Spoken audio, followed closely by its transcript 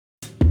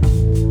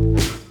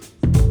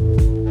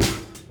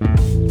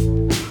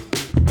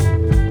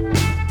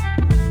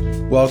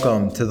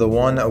Welcome to the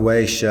One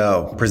Away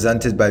Show,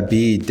 presented by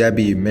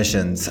BW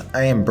Missions.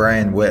 I am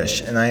Brian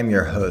Wish, and I am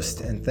your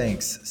host, and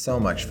thanks so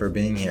much for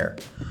being here.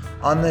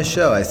 On this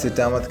show, I sit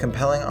down with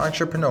compelling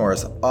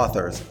entrepreneurs,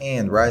 authors,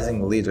 and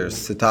rising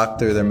leaders to talk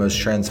through their most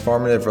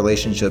transformative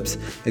relationships,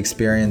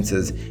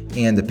 experiences,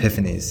 and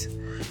epiphanies.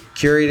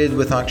 Curated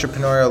with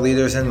entrepreneurial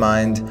leaders in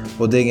mind,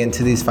 we'll dig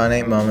into these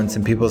finite moments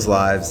in people's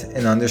lives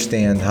and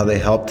understand how they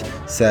helped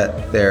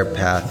set their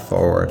path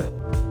forward.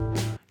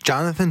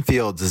 Jonathan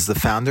Fields is the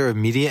founder of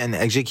media and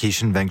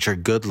education venture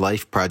Good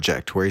Life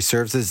Project, where he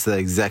serves as the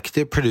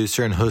executive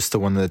producer and host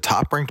of one of the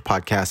top-ranked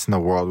podcasts in the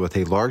world with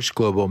a large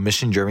global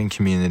mission-driven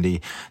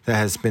community that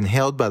has been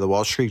hailed by the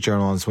Wall Street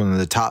Journal as one of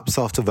the top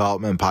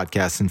self-development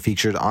podcasts and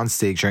featured on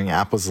stage during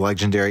Apple's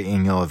legendary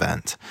annual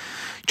event.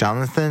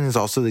 Jonathan is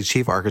also the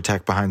chief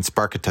architect behind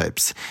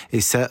Sparketypes, a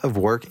set of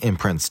work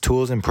imprints,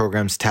 tools, and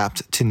programs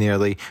tapped to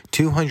nearly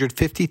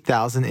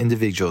 250,000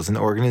 individuals and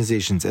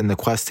organizations in the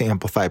quest to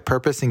amplify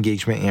purpose,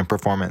 engagement, and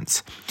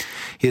performance.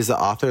 He is the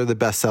author of the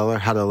bestseller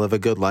How to Live a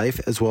Good Life,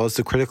 as well as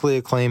the critically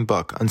acclaimed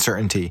book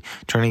Uncertainty,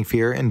 Turning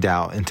Fear and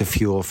Doubt into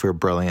Fuel for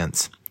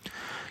Brilliance.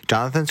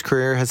 Jonathan's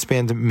career has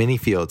spanned many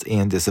fields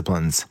and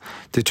disciplines.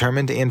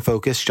 Determined and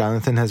focused,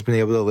 Jonathan has been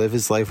able to live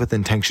his life with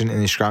intention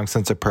and a strong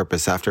sense of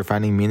purpose after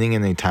finding meaning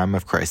in a time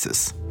of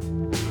crisis.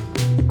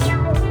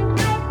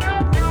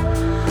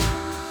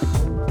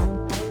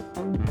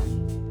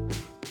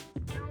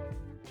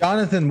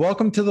 Jonathan,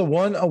 welcome to the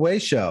One Away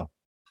Show.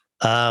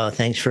 Oh,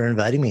 thanks for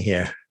inviting me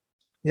here.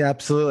 Yeah,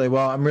 absolutely.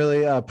 Well, I'm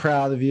really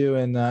proud of you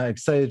and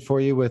excited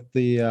for you with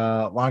the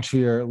launch of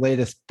your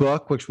latest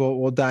book, which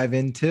we'll dive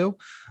into.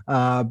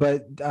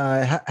 But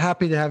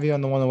happy to have you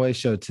on the One Away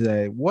Show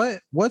today.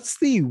 What's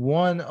the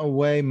one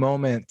away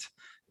moment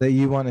that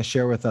you want to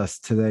share with us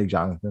today,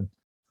 Jonathan?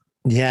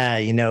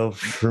 Yeah,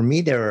 for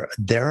me, there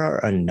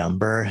are a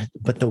number,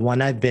 but the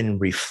one I've been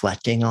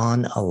reflecting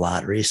on a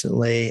lot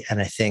recently,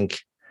 and I think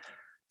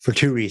for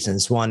two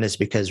reasons. One is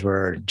because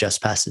we're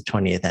just past the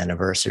 20th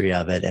anniversary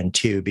of it. And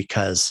two,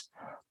 because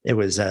it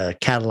was a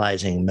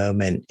catalyzing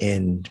moment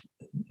in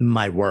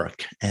my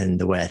work and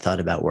the way I thought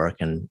about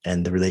work and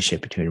the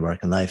relationship between work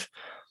and life.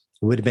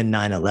 It would have been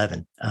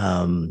 9/11.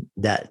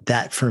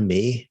 That for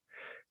me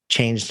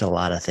changed a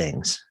lot of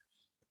things.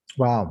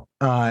 Wow.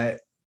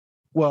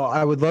 Well,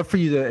 I would love for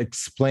you to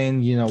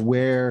explain,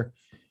 where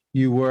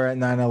you were at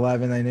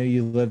 9/11. I know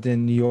you lived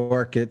in New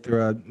York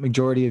through a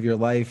majority of your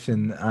life.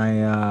 And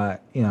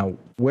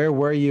where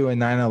were you in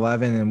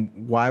 9/11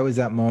 and why was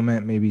that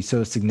moment maybe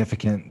so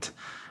significant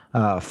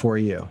for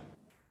you?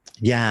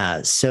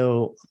 Yeah.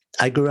 So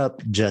I grew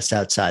up just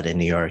outside of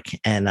New York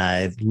and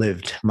I've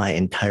lived my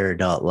entire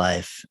adult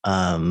life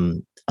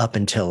up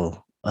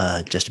until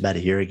just about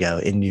a year ago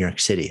in New York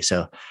City.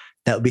 So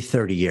that would be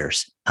 30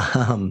 years.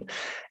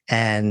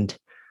 And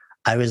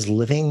I was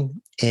living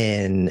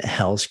in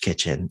Hell's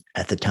Kitchen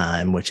at the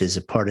time, which is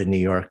a part of New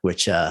York,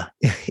 which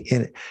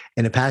in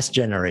a past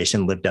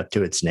generation lived up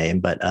to its name.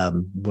 But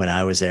when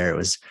I was there, it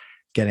was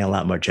getting a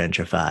lot more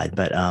gentrified.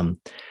 But,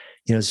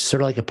 it's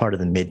sort of like a part of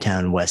the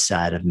Midtown West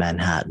Side of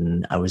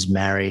Manhattan. I was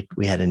married.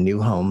 We had a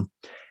new home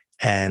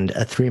and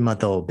a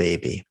 3-month-old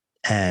baby.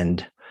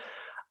 And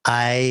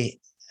I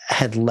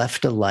had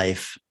left a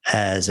life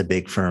as a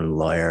big firm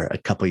lawyer a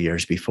couple of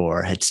years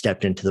before, had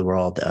stepped into the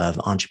world of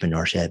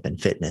entrepreneurship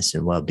and fitness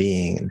and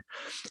well-being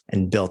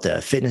and built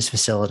a fitness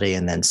facility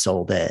and then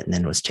sold it and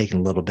then was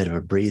taking a little bit of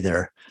a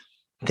breather,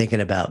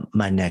 thinking about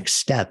my next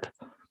step.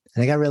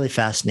 And I got really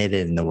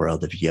fascinated in the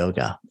world of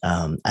yoga.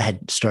 I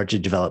had started to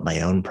develop my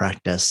own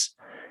practice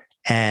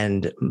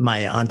and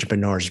my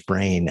entrepreneur's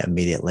brain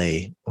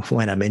immediately,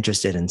 when I'm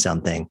interested in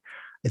something,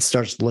 it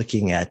starts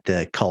looking at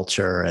the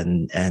culture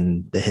and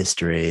the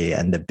history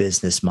and the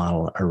business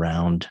model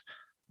around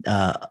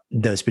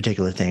those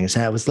particular things.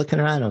 And I was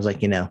looking around, I was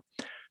like,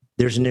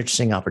 there's an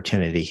interesting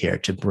opportunity here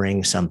to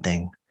bring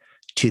something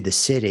to the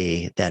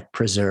city that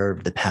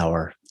preserved the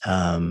power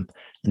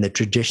and the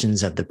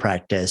traditions of the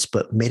practice,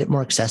 but made it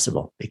more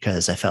accessible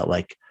because I felt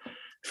like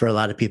for a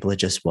lot of people, it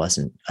just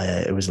wasn't.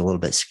 It was a little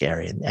bit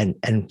scary.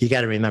 And you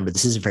got to remember,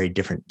 this is a very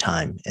different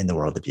time in the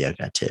world of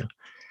yoga too.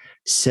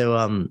 So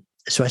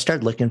I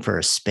started looking for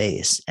a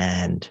space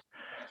and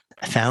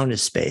I found a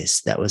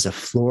space that was a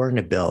floor in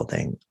a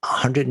building, a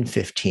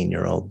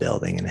 115-year-old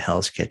building in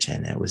Hell's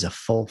Kitchen. It was a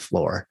full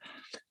floor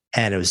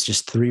and it was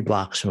just 3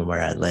 blocks from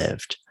where I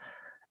lived.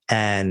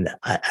 And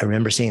I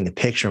remember seeing the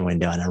picture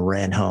window and I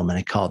ran home and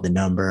I called the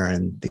number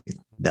and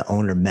the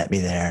owner met me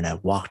there and I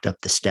walked up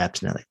the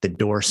steps and the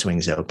door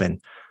swings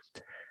open.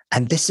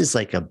 And this is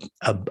like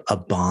a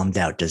bombed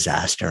out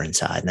disaster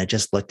inside. And I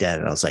just looked at it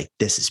and I was like,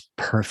 this is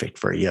perfect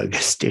for a yoga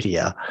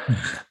studio.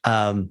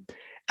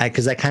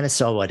 Because I kind of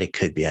saw what it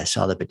could be. I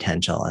saw the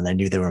potential and I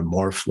knew there were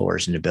more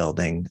floors in the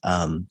building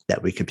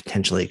that we could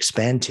potentially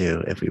expand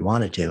to if we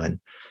wanted to. And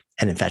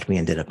in fact, we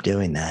ended up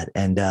doing that.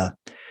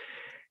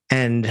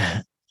 And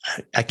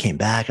I came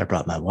back, I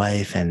brought my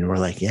wife and we're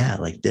like, yeah,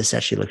 like this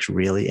actually looks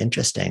really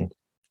interesting.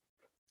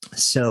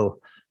 So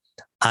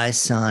I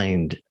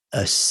signed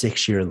a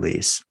 6-year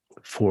lease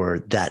for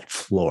that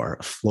floor,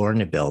 a floor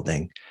in a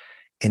building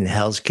in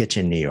Hell's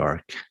Kitchen, New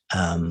York.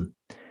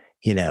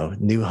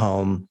 New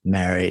home,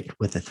 married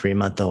with a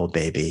 3-month-old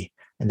baby.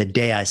 And the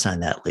day I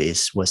signed that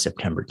lease was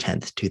September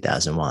 10th,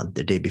 2001,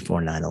 the day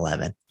before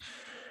 9/11.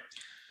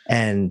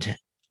 And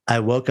I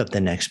woke up the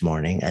next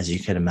morning, as you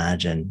can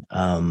imagine,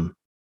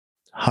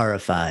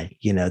 horrified.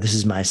 This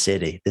is my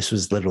city. This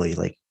was literally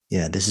like,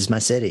 this is my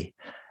city.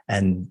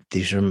 And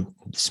this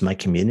is my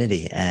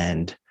community.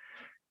 And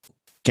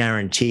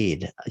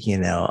guaranteed,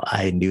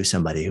 I knew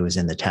somebody who was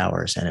in the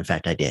towers. And in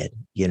fact, I did,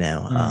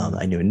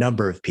 I knew a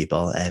number of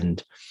people,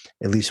 and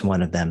at least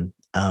one of them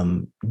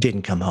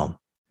didn't come home,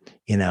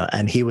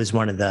 and he was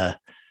one of the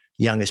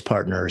youngest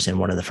partners in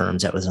one of the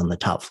firms that was on the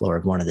top floor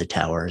of one of the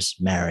towers,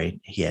 married.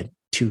 He had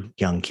 2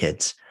 young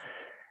kids.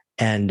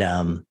 And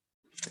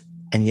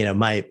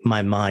my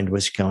mind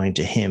was going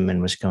to him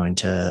and was going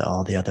to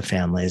all the other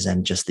families,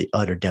 and just the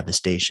utter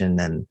devastation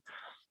and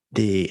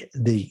the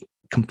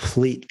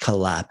complete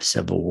collapse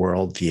of a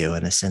worldview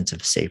and a sense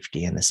of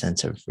safety and a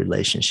sense of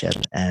relationship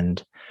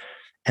and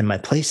my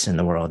place in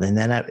the world. And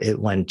then it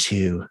went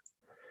to,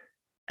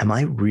 am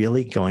I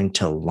really going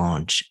to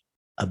launch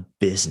a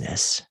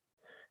business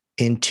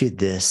into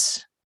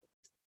this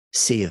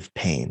sea of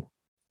pain?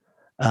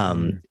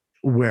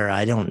 Where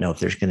I don't know if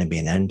there's going to be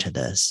an end to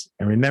this.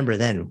 And remember,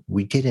 then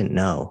we didn't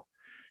know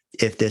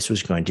if this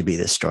was going to be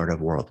the start of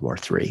World War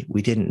III.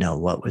 We didn't know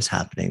what was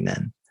happening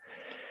then.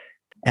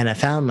 And I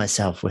found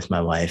myself with my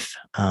wife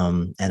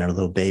and our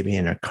little baby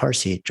in her car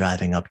seat,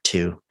 driving up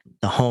to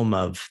the home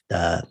of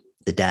the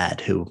dad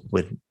who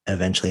would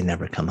eventually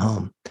never come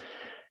home.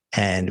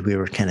 And we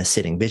were kind of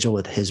sitting vigil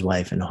with his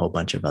wife and a whole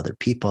bunch of other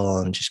people,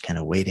 and just kind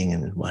of waiting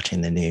and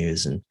watching the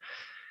news.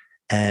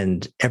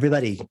 And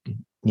everybody,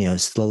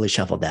 slowly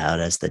shuffled out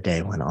as the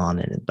day went on.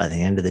 And by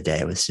the end of the day,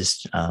 it was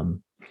just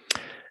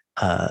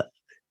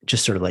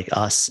sort of like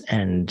us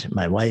and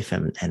my wife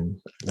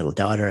and little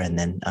daughter, and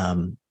then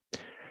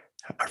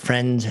our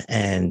friend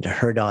and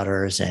her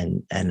daughters,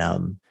 and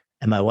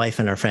my wife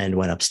and our friend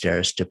went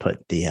upstairs to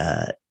put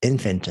the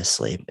infant to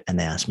sleep. And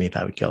they asked me if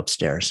I would go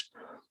upstairs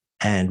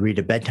and read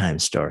a bedtime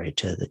story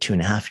to the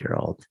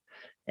 2.5-year-old.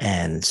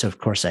 And so, of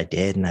course, I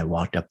did. And I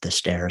walked up the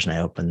stairs and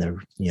I opened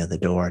the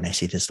door, and I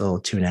see this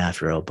little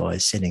 2.5-year-old boy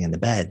sitting in the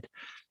bed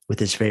with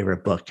his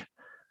favorite book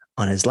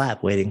on his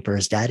lap, waiting for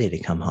his daddy to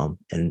come home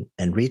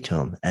and read to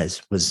him,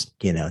 as was,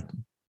 the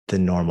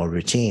normal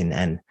routine.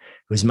 And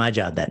it was my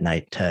job that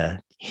night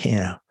to,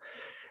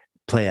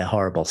 play a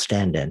horrible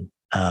stand-in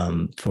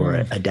for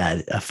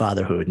a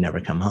father who would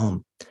never come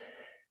home.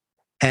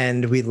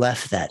 And we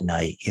left that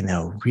night,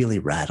 really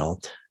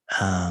rattled.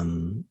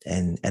 And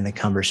the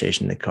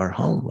conversation in the car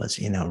home was,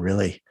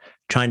 really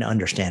trying to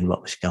understand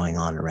what was going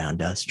on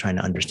around us, trying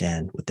to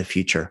understand what the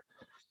future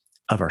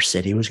of our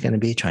city was going to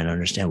be, trying to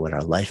understand what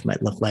our life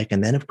might look like.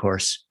 And then, of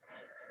course,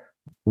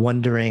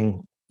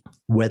 wondering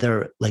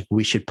whether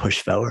we should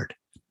push forward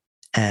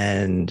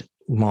and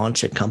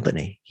launch a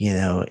company,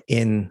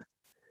 in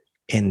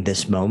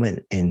this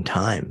moment in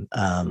time.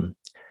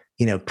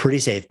 Pretty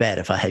safe bet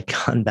if I had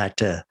gone back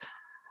to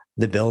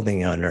the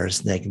building owners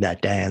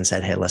that day and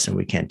said, hey, listen,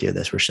 we can't do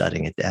this, we're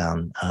shutting it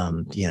down.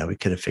 We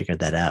could have figured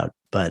that out.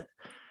 But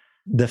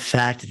the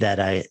fact that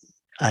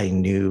I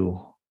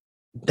knew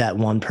that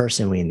one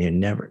person we knew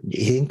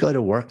he didn't go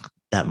to work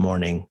that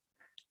morning,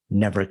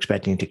 never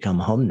expecting to come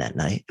home that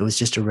night. It was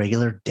just a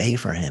regular day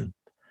for him.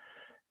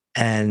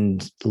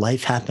 And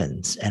life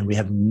happens, and we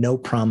have no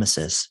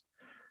promises,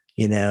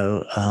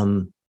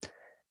 and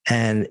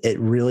it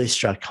really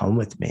struck home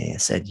with me. I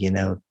said,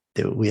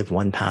 we have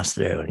one pass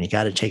through, and you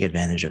got to take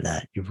advantage of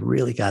that. You've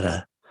really got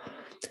to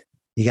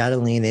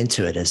lean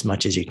into it as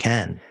much as you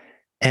can.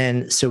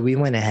 And so we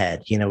went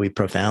ahead, we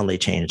profoundly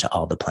changed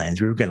all the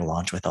plans. We were going to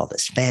launch with all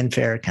this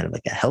fanfare, kind of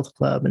like a health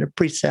club and a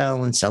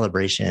pre-sale and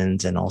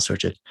celebrations and all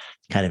sorts of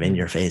kind of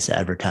in-your-face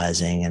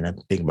advertising and a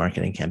big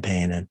marketing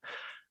campaign. And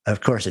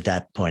of course, at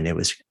that point, it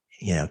was,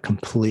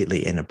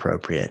 completely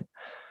inappropriate.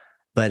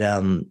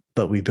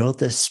 But we built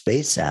this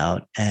space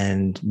out,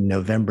 and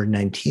November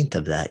 19th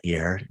of that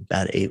year,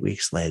 about 8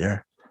 weeks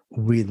later,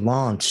 we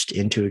launched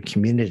into a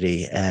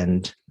community,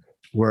 and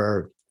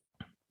we're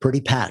pretty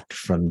packed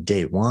from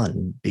day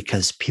one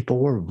because people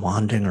were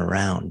wandering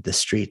around the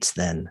streets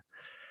then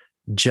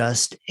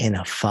just in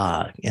a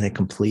fog, in a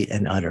complete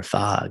and utter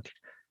fog,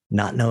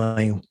 not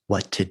knowing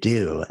what to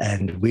do.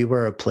 And we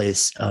were a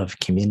place of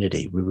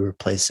community. We were a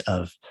place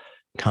of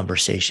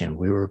conversation.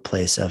 We were a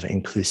place of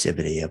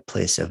inclusivity, a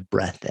place of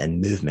breath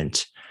and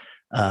movement.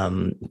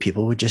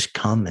 People would just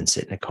come and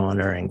sit in a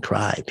corner and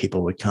cry.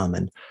 People would come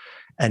and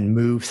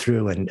move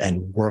through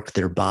and work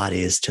their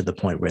bodies to the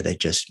point where they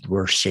just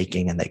were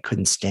shaking and they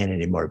couldn't stand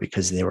anymore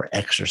because they were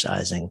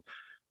exercising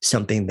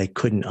something they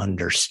couldn't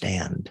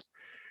understand.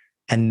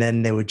 And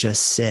then they would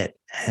just sit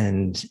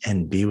and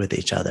be with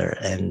each other.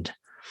 And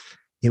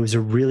it was a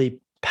really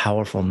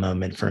powerful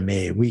moment for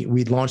me.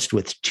 We launched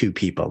with 2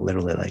 people,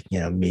 literally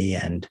me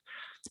and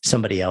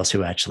somebody else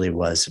who actually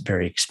was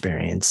very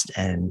experienced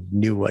and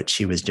knew what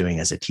she was doing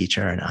as a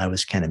teacher. And I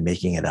was kind of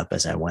making it up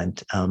as I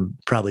went.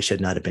 Probably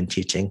should not have been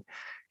teaching.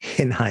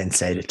 In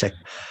hindsight, it took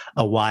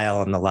a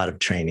while and a lot of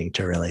training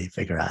to really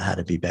figure out how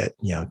to be,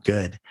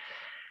 good.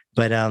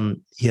 But,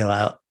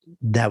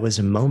 that was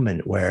a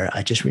moment where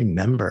I just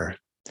remember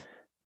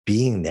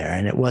being there.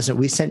 And it wasn't,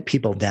 we sent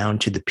people down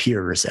to the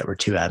piers that were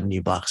 2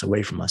 avenue blocks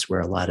away from us, where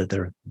a lot of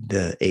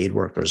the aid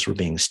workers were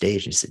being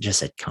staged. And just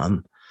said,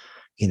 come,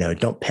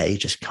 don't pay,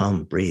 just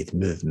come, breathe,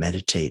 move,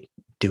 meditate,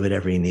 do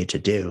whatever you need to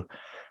do.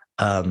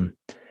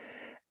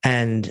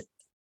 And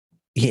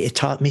it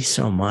taught me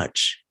so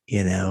much,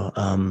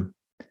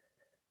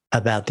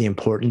 about the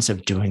importance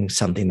of doing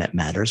something that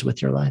matters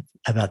with your life,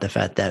 about the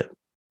fact that,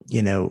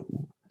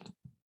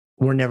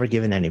 we're never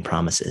given any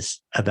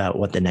promises about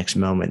what the next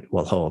moment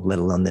will hold, let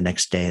alone the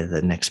next day,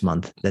 the next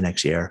month, the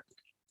next year.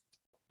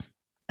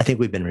 I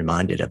think we've been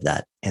reminded of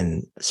that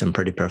in some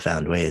pretty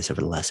profound ways over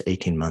the last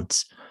 18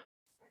 months.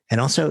 And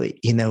also,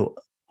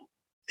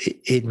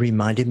 it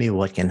reminded me of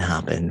what can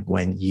happen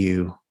when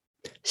you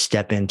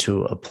step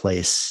into a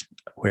place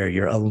where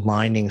you're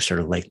aligning sort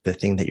of like the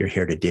thing that you're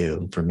here to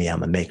do. For me,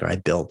 I'm a maker. I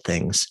build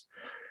things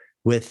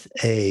with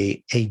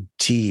a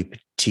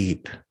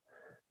deep,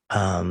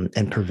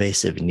 and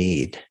pervasive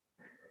need.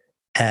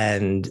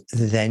 And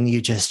then you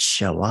just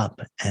show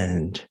up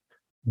and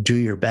do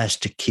your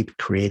best to keep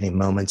creating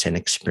moments and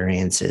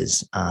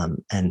experiences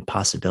and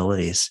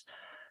possibilities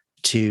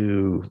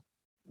to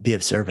be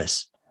of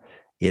service.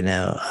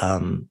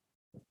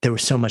 There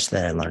was so much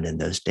that I learned in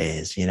those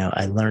days.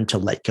 I learned to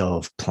let go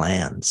of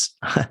plans.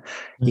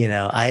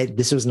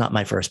 This was not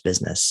my first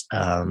business.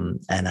 And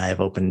I've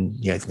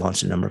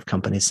launched a number of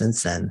companies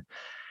since then.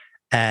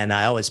 And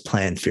I always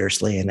plan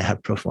fiercely and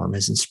have pro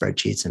formas and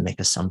spreadsheets and make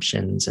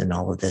assumptions and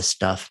all of this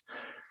stuff.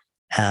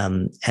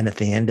 And at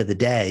the end of the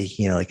day,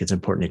 it's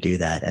important to do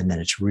that. And then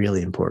it's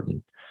really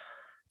important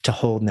to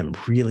hold them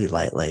really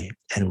lightly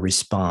and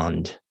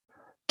respond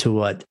to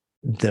what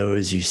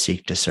those you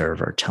seek to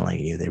serve are telling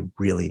you they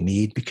really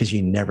need, because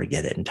you never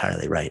get it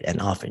entirely right.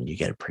 And often you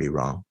get it pretty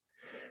wrong.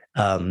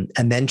 And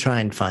then try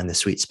and find the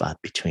sweet spot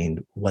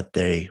between what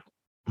they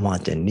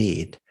want and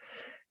need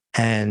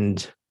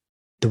and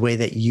the way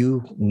that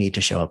you need to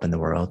show up in the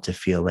world to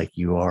feel like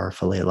you are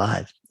fully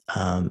alive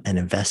and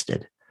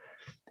invested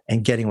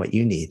and getting what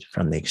you need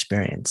from the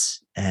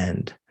experience.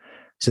 And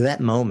so that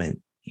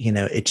moment,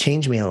 it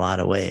changed me in a lot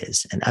of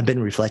ways. And I've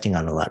been reflecting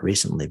on it a lot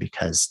recently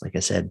because, like I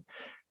said,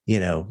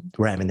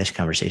 we're having this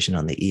conversation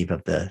on the eve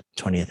of the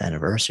 20th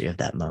anniversary of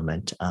that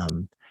moment.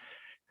 I'm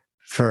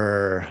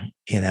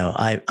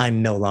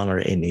no longer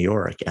in New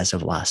York as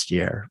of last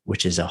year,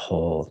 which is a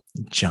whole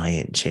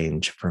giant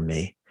change for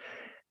me.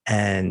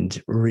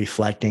 And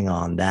reflecting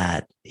on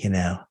that,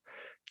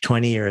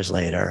 20 years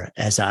later,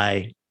 as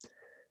I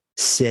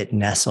sit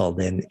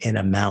nestled in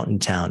a mountain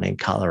town in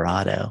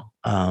Colorado,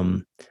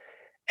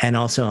 and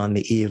also on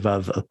the eve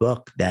of a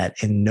book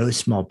that in no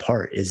small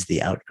part is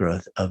the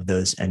outgrowth of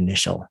those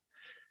initial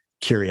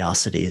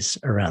curiosities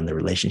around the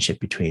relationship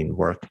between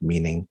work,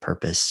 meaning,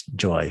 purpose,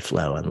 joy,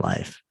 flow, and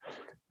life.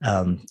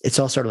 It's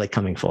all sort of like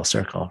coming full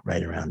circle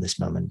right around this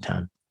moment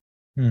in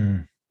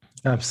time.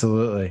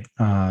 Absolutely.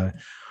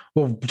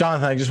 Well,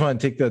 Jonathan, I just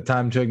want to take the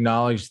time to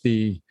acknowledge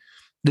the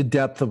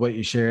depth of what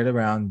you shared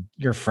around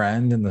your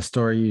friend and the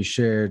story you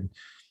shared,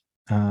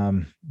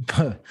 being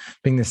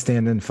the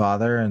stand-in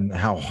father and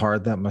how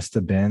hard that must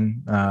have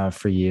been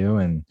for you.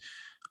 And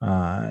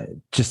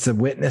just to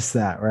witness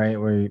that, right?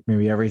 Where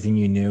maybe everything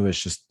you knew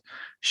is just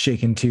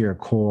shaken to your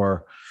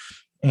core.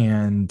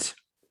 And,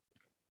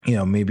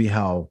 maybe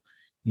how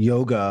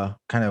yoga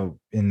kind of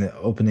in the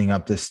opening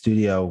up this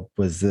studio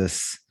was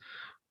this,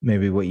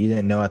 maybe what you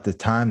didn't know at the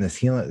time, this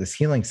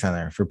healing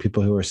center for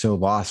people who are so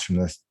lost from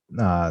this,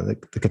 the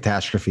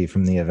catastrophe,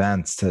 from the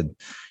events, to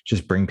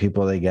just bring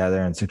people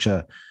together in such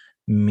a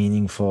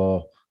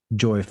meaningful,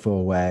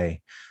 joyful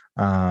way.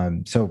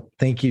 So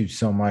thank you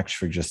so much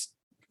for just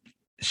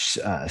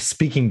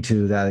speaking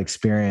to that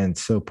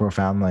experience so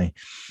profoundly.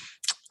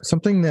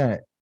 Something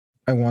that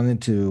I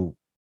wanted to,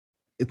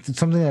 it's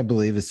something I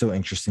believe is so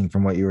interesting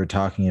from what you were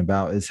talking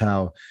about, is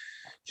how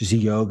just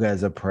yoga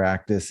as a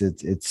practice,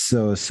 it's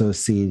so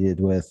associated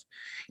with,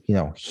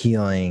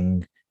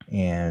 healing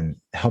and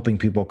helping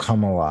people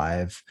come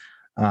alive.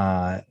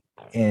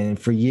 And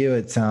for you,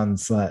 it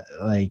sounds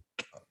like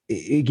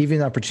it gave you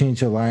an opportunity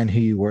to align who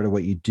you were to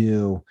what you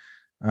do,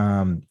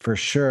 for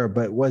sure.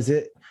 But was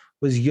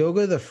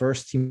yoga the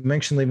first, you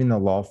mentioned leaving the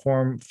law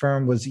firm,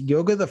 was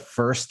yoga the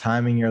first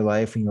time in your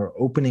life when you were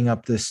opening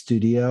up this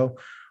studio,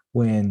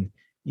 when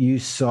you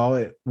saw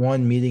it,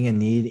 one, meeting a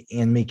need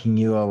and making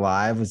you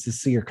alive? Was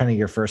this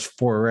your first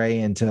foray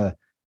into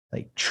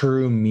like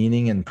true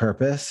meaning and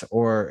purpose,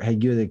 or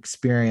had you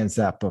experienced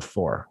that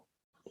before?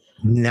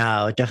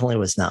 No, it definitely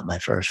was not my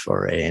first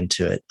foray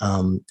into it.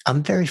 I'm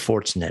very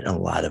fortunate in a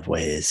lot of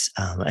ways,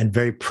 and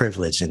very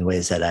privileged in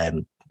ways that I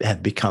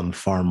have become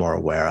far more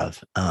aware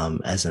of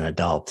as an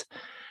adult.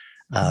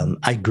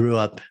 I grew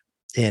up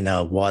in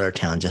a water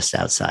town just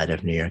outside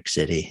of New York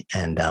City,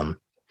 and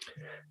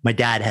My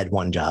dad had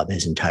one job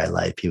his entire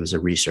life. He was a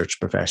research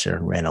professor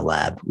and ran a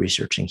lab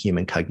researching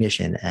human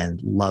cognition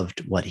and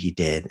loved what he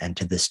did. And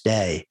to this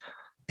day,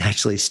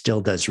 actually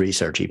still does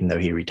research, even though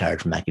he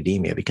retired from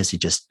academia, because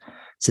it's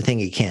a thing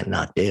he can't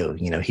not do.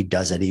 He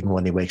does it even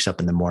when he wakes up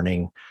in the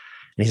morning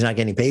and he's not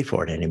getting paid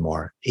for it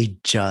anymore. He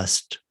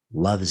just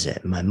loves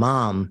it. My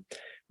mom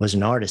was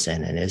an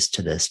artisan and is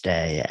to this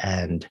day.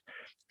 And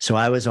so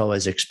I was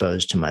always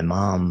exposed to my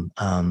mom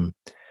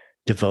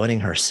devoting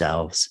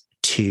herself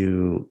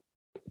to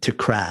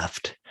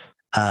craft.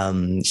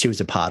 She was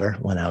a potter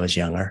when I was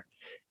younger.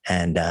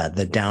 And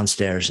the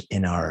downstairs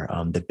in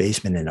the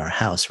basement in our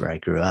house where I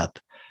grew up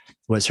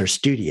was her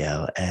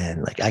studio.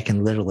 And like, I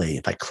can literally,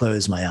 if I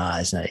close my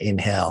eyes and I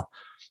inhale,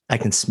 I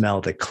can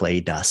smell the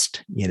clay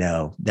dust,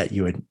 that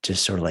you would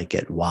just sort of like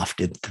get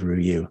wafted through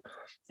you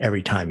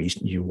every time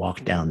you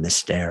walk down the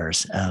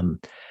stairs.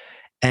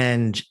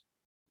 And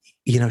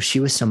she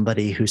was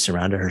somebody who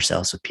surrounded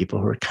herself with people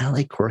who were kind of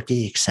like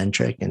quirky,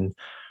 eccentric, and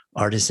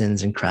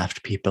artisans and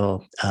craft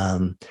people.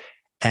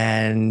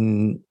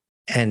 And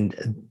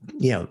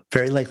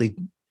very likely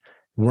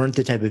weren't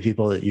the type of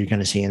people that you're going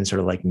to see in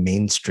sort of like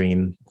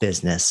mainstream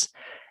business.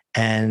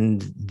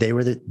 And they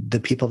were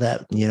the people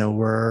that,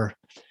 were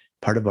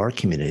part of our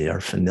community,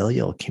 our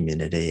familial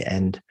community.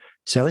 And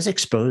so I was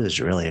exposed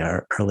really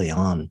early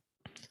on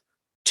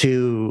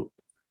to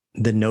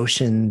the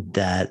notion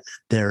that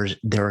there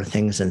are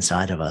things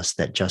inside of us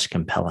that just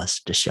compel us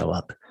to show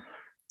up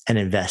and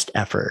invest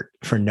effort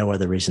for no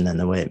other reason than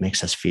the way it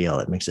makes us feel.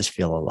 It makes us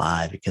feel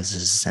alive because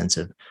there's a sense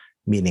of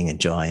meaning and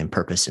joy and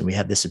purpose. And we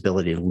have this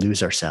ability to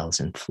lose ourselves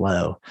in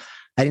flow.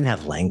 I didn't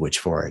have language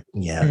for it,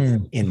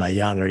 in my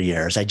younger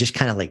years. I just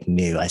kind of like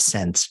knew, I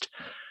sensed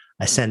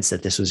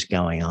that this was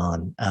going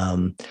on.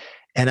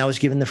 And I was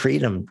given the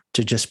freedom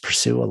to just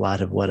pursue a lot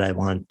of what I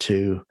wanted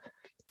to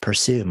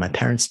pursue. My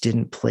parents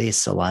didn't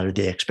place a lot of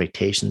the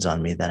expectations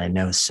on me that I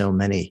know so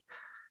many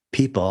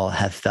people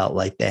have felt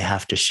like they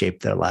have to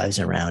shape their lives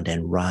around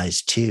and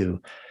rise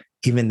to,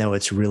 even though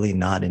it's really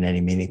not in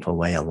any meaningful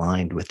way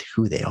aligned with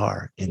who they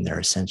are in their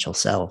essential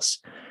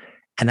selves.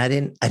 And I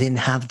didn't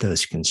have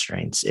those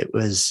constraints. It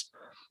was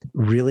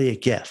really a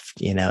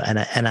gift, and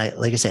I,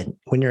 like I said,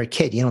 when you're a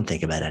kid, you don't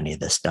think about any of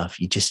this stuff.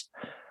 You just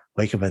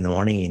wake up in the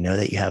morning, you know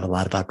that you have a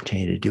lot of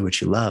opportunity to do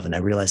what you love. And I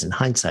realized in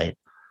hindsight,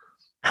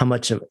 how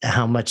much of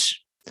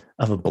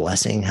a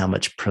blessing, how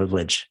much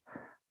privilege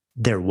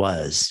there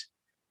was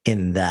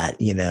in that,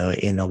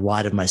 in a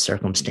lot of my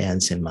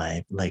circumstance, in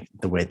my, like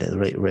the way the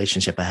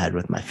relationship I had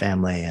with my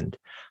family and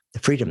the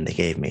freedom they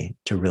gave me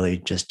to really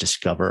just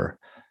discover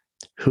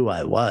who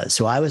I was.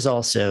 So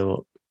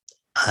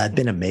I've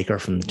been a maker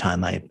from the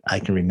time I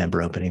can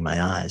remember opening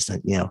my eyes,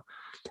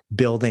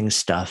 building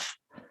stuff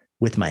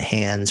with my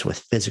hands, with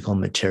physical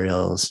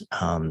materials,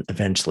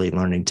 eventually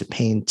learning to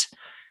paint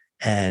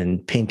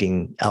and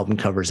painting album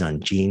covers on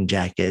jean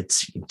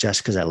jackets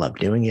just because I loved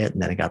doing it.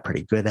 And then I got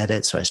pretty good at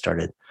it. So I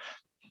started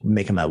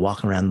making my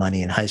walk around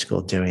money in high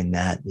school doing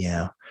that,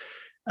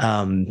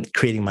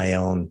 creating my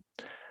own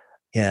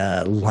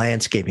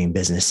landscaping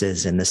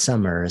businesses in the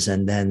summers.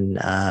 And then,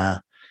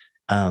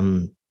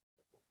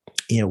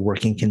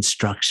 working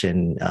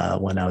construction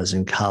when I was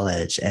in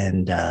college.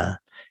 And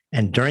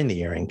during the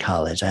year in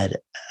college, I've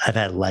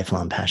had a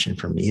lifelong passion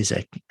for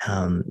music.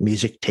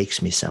 Music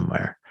takes me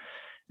somewhere.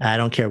 I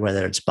don't care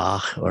whether it's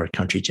Bach or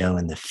Country Joe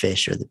and the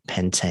Fish or the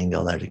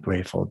Pentangle or the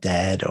Grateful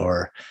Dead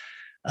or,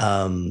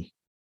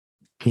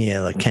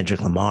 like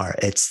Kendrick Lamar.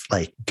 It's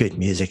like good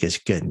music is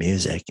good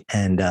music.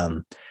 And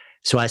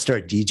so I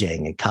started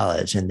DJing in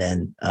college, and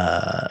then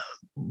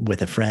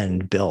with a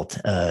friend built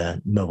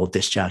a mobile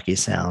disc jockey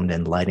sound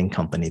and lighting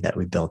company that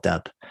we built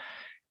up.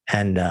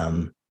 And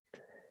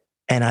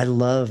I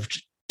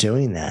loved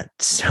doing that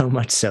so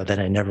much so that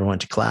I never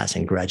went to class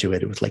and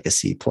graduated with like a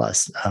C+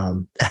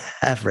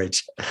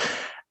 average.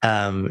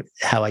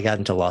 How I got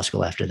into law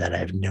school after that, I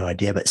have no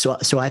idea. But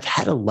so I've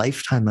had a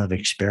lifetime of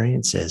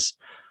experiences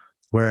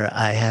where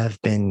I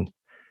have been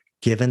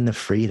given the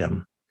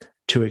freedom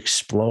to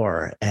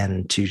explore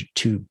and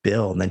to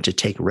build and to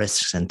take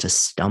risks and to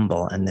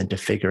stumble and then to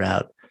figure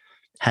out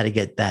how to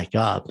get back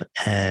up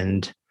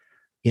and,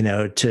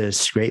 to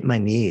scrape my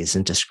knees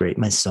and to scrape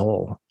my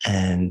soul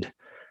and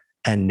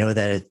know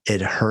that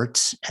it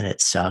hurts and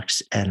it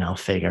sucks and I'll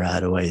figure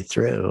out a way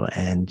through.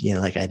 And,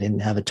 like I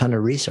didn't have a ton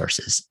of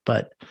resources,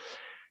 but,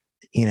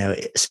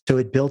 so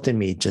it built in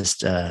me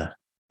just, I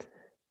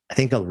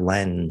think a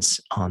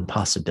lens on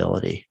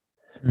possibility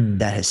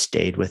that has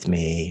stayed with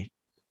me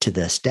to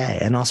this day.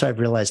 And also I've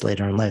realized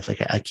later in life,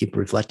 like I keep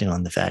reflecting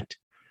on the fact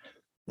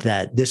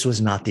that this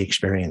was not the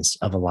experience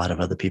of a lot of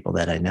other people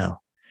that I know.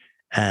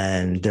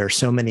 And there are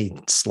so many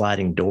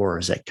sliding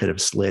doors that could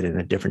have slid in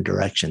a different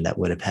direction that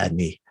would have had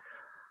me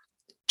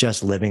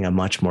just living a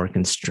much more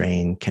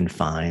constrained,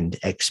 confined,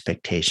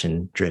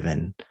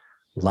 expectation-driven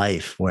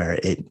life where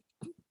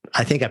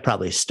I think I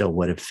probably still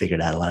would have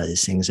figured out a lot of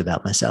these things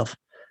about myself,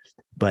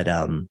 but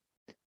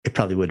it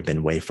probably would have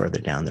been way further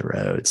down the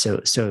road.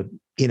 So,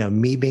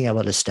 me being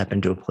able to step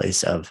into a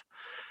place of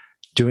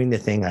doing the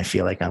thing I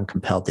feel like I'm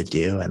compelled to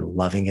do and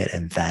loving it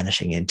and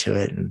vanishing into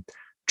it and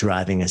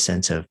driving a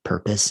sense of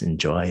purpose and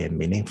joy and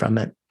meaning from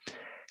it.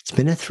 It's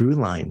been a through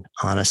line,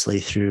 honestly,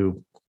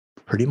 through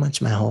pretty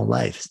much my whole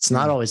life. It's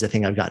not always the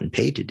thing I've gotten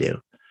paid to do,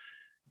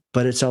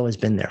 but it's always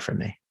been there for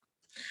me.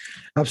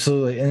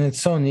 Absolutely. And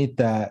it's so neat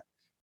that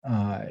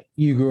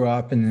you grew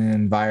up in an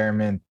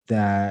environment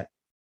that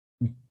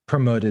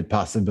promoted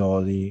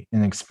possibility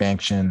and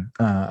expansion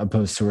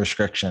opposed to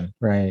restriction,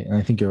 right? And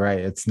I think you're right.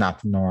 It's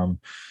not the norm.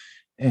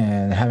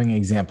 And having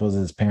examples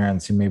as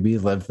parents who maybe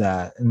lived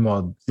that and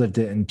lived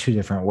it in two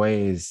different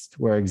ways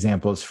were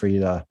examples for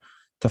you to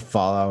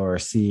follow or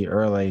see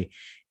early.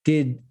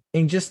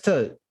 And just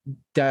to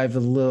dive a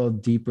little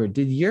deeper,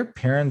 did your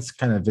parents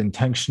kind of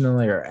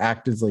intentionally or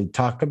actively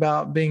talk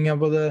about being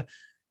able to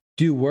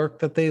do work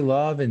that they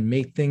love and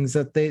make things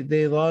that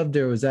they loved,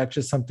 or was that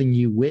just something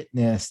you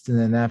witnessed and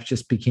then that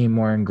just became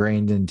more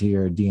ingrained into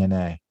your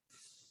DNA?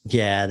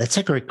 Yeah, that's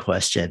a great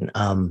question.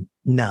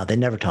 No, they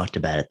never talked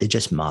about it. They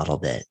just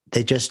modeled it.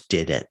 They just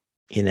did it,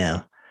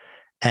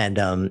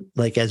 And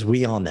like, as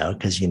we all know,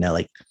 because,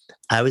 like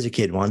I was a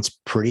kid once,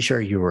 pretty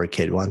sure you were a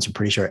kid once. I'm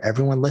pretty sure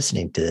everyone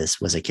listening to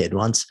this was a kid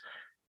once.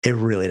 It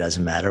really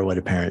doesn't matter what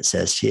a parent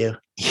says to you,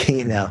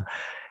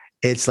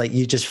 It's like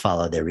you just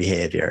follow their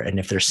behavior. And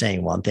if they're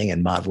saying one thing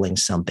and modeling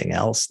something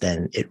else,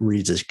 then it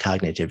reads as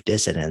cognitive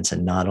dissonance.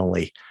 And not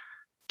only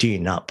do you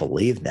not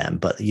believe them,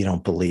 but you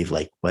don't believe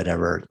like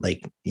whatever,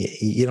 like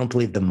you don't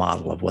believe the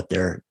model of what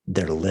they're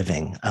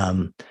living.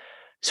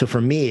 So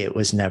for me, it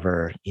was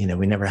never, we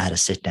never had a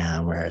sit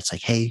down where it's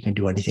like, hey, you can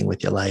do anything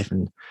with your life.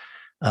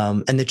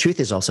 And the truth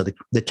is also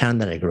the town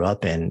that I grew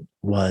up in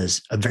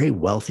was a very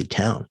wealthy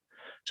town.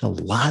 So a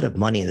lot of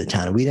money in the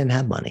town. And we didn't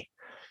have money.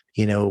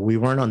 We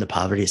weren't on the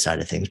poverty side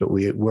of things, but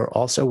we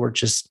were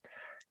just,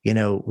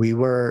 we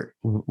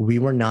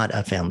were not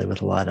a family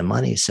with a lot of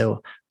money.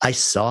 So I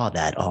saw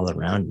that all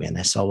around me and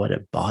I saw what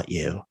it bought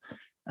you.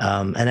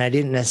 And I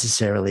didn't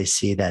necessarily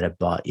see that it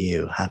bought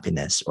you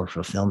happiness or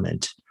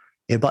fulfillment.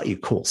 It bought you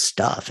cool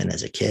stuff. And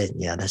as a kid,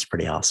 yeah, that's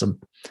pretty awesome.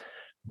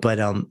 But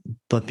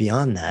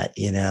beyond that,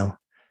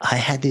 I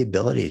had the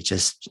ability to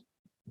just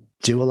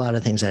do a lot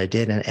of things that I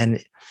did.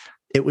 And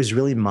it was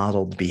really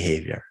modeled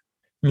behavior.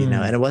 And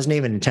it wasn't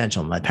even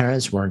intentional. My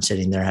parents weren't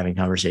sitting there having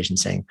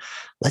conversations saying,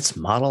 let's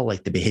model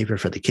like the behavior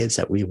for the kids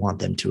that we want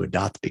them to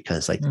adopt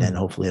because then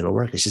hopefully it'll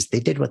work. It's just, they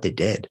did what they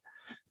did.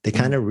 They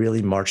kind of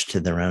really marched to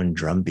their own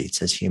drum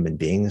beats as human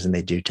beings, and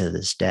they do to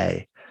this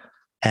day.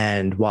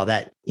 And while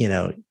that,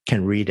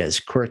 can read as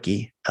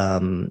quirky,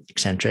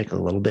 eccentric, a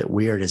little bit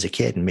weird as a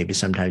kid, and maybe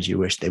sometimes you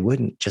wish they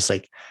wouldn't, just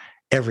like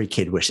every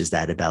kid wishes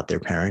that about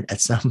their parent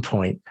at some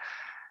point,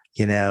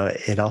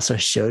 it also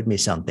showed me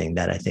something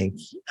that I think,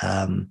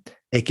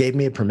 it gave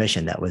me a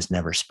permission that was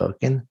never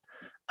spoken,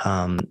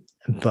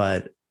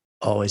 but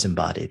always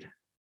embodied.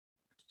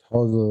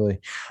 Totally.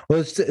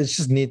 Well, it's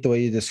just neat the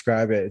way you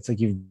describe it. It's like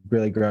you've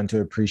really grown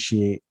to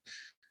appreciate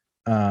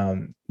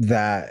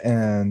that,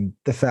 and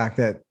the fact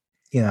that,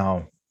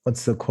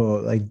 what's the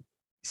quote? Like,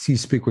 so you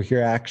speak with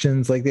your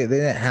actions. Like they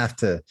didn't have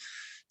to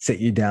sit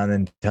you down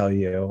and tell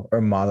you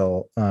or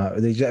model. All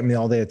they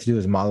had to do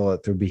was model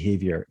it through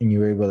behavior, and you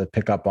were able to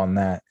pick up on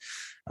that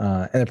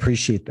and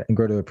appreciate that and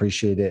grow to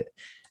appreciate it.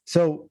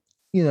 So,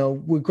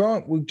 we're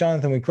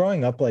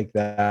growing up like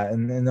that,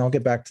 and I'll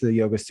get back to the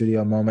yoga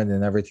studio moment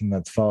and everything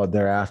that's followed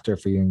thereafter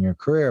for you in your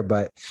career.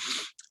 But,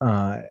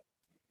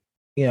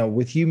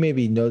 with you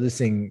maybe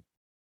noticing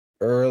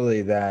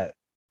early that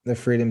the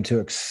freedom to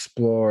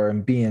explore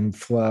and be in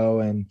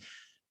flow and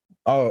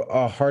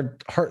a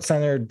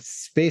heart-centered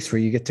space where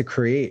you get to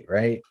create,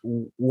 right?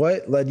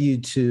 What led you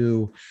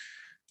to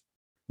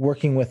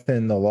working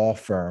within the law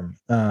firm,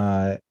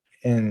 and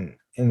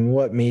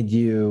what made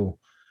you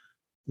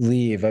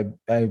leave?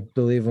 I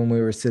believe when we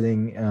were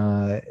sitting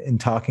and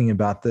talking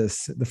about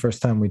this the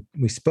first time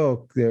we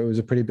spoke, there was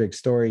a pretty big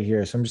story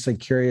here. So I'm just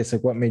curious,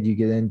 what made you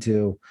get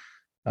into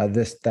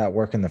that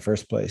work in the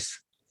first place?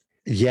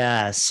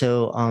 Yeah.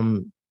 So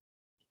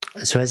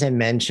as I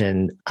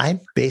mentioned, I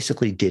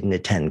basically didn't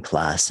attend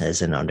class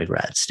as an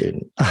undergrad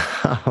student.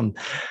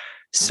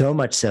 So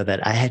much so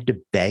that I had to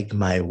beg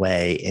my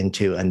way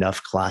into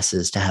enough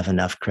classes to have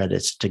enough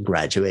credits to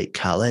graduate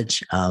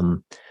college.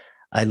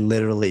 I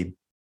literally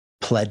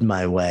pled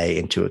my way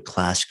into a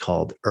class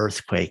called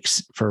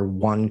Earthquakes for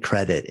 1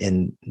 credit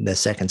in the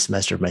second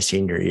semester of my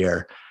senior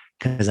year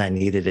because I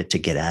needed it to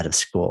get out of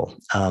school.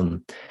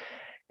 And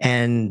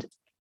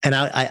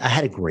I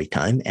had a great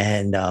time,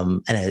 and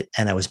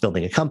I was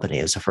building a company.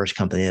 It was the first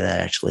company that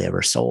I actually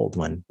ever sold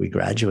when we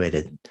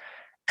graduated.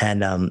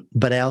 And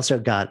but I also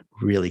got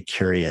really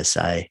curious.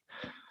 I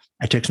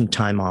took some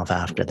time off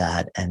after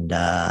that, and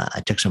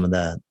I took some of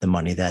the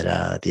money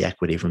that the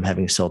equity from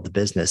having sold the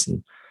business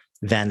and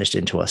vanished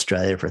into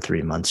Australia for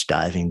 3 months,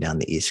 diving down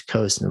the East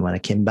Coast. And when I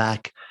came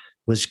back,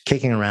 was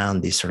kicking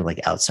around these sort of like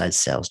outside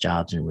sales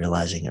jobs and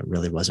realizing it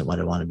really wasn't what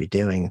I wanted to be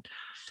doing.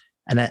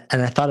 And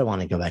I thought I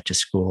wanted to go back to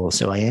school.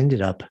 So I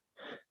ended up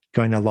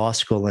going to law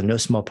school in no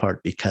small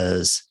part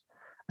because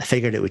I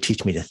figured it would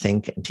teach me to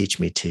think and teach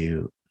me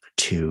to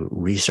to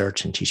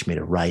research and teach me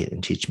to write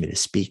and teach me to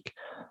speak.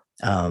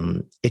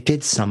 It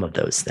did some of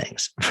those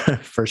things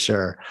for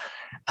sure.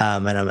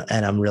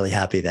 And I'm really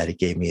happy that it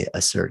gave me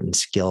a certain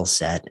skill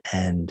set.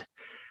 And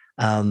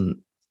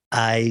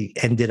I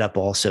ended up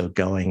also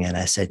going and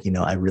I said,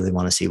 I really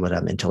want to see what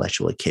I'm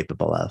intellectually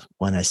capable of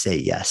when I say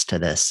yes to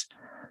this,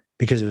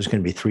 because it was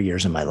going to be 3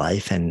 years of my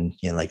life and,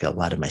 like a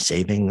lot of my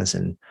savings.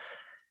 And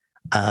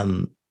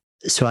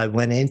so I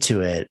went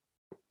into it.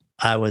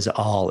 I was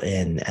all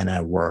in and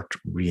I worked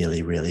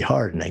really, really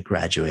hard, and I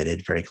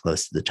graduated very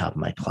close to the top of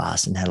my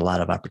class and had a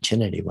lot of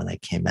opportunity when I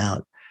came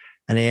out.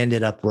 And I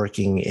ended up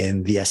working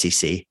in the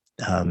SEC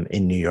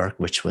in New York,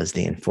 which was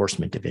the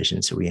enforcement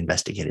division. So we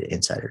investigated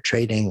insider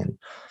trading and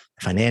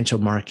financial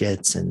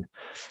markets. And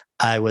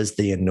I was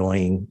the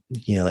annoying,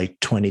 like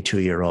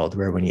 22-year-old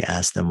where when you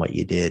ask them what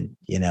you did,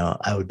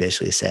 I would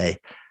basically say,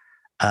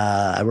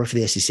 I work for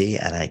the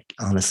SEC, and I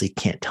honestly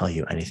can't tell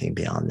you anything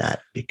beyond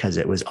that because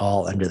it was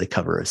all under the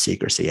cover of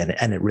secrecy,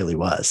 and it really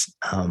was.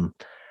 And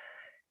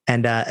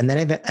then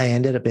I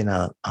ended up in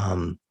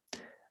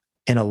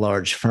a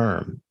large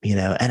firm,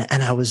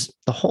 and I was,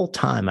 the whole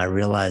time I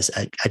realized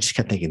I just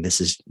kept thinking,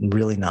 this is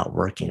really not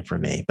working for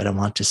me, but I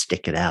want to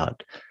stick it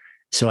out.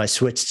 So I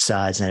switched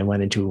sides and I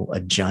went into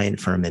a giant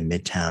firm in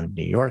Midtown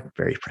New York,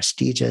 very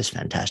prestigious,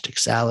 fantastic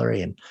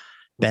salary and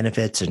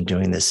benefits, and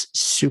doing this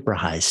super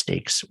high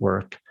stakes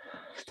work.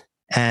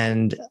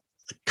 And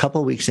a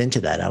couple of weeks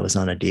into that, I was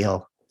on a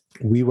deal.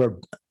 We were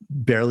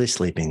barely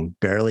sleeping,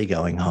 barely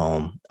going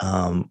home,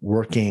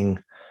 working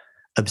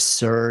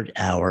absurd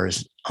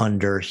hours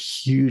under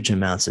huge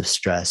amounts of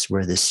stress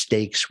where the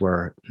stakes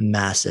were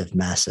massive,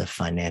 massive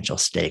financial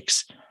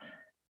stakes.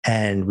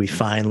 And we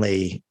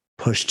finally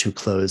pushed to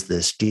close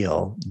this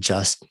deal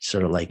just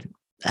sort of like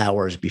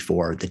hours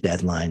before the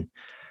deadline.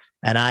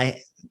 And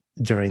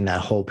during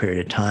that whole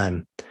period of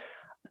time,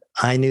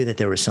 I knew that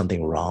there was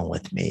something wrong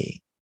with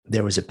me.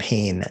 There was a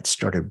pain that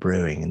started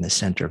brewing in the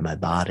center of my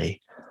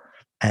body.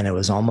 And it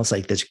was almost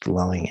like this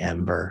glowing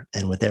ember.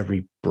 And with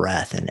every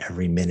breath and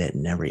every minute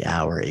and every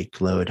hour, it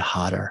glowed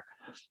hotter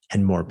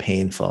and more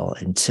painful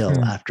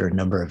until after a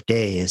number of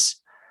days,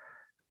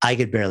 I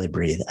could barely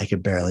breathe. I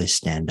could barely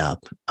stand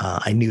up.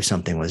 I knew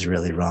something was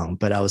really wrong,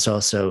 but I was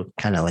also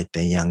kind of like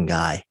the young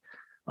guy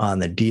on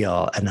the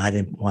deal. And I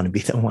didn't want to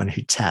be the one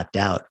who tapped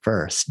out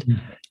first.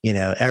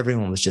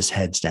 Everyone was just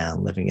heads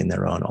down, living in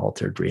their own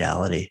altered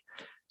reality.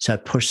 So I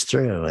pushed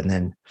through, and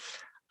then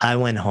I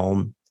went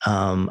home.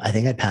 I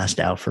think I passed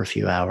out for a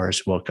few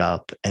hours, woke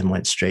up and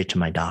went straight to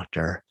my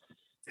doctor,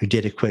 who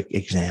did a quick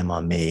exam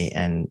on me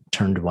and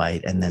turned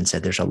white and then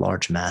said, there's a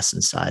large mass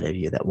inside of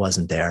you that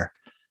wasn't there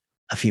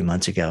a few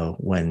months ago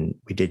when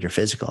we did your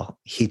physical.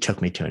 He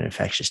took me to an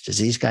infectious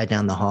disease guy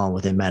down the hall.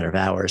 Within a matter of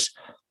hours,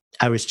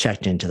 I was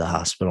checked into the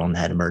hospital and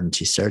had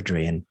emergency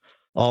surgery. And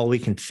all we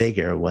can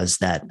figure was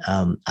that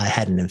I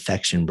had an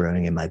infection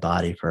brewing in my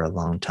body for a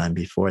long time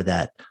before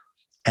that.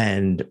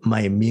 And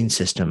my immune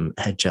system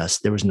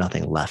there was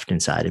nothing left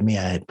inside of me.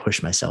 I had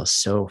pushed myself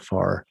so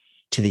far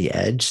to the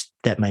edge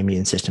that my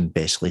immune system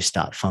basically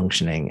stopped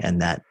functioning.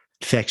 And that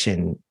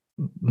infection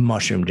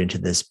mushroomed into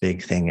this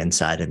big thing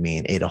inside of me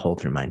and ate a hole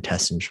through my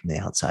intestines from the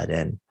outside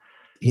in.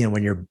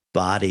 When your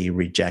body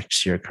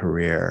rejects your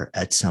career,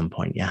 at some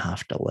point you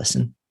have to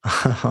listen.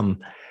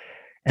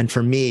 And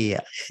for me,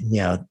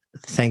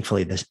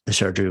 thankfully the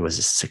surgery was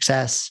a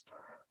success.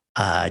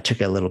 I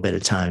took a little bit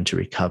of time to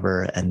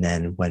recover and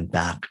then went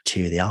back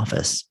to the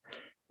office.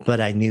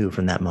 But I knew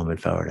from that moment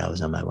forward, I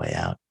was on my way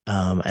out.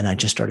 And I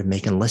just started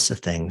making lists of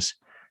things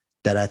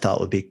that I thought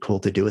would be cool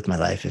to do with my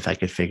life if I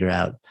could figure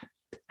out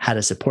how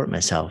to support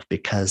myself,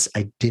 because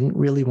I didn't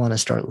really want to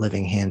start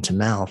living hand to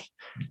mouth,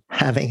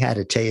 having had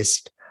a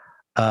taste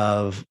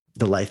of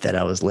the life that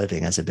I was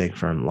living as a big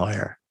firm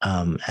lawyer.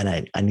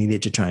 And I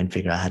needed to try and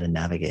figure out how to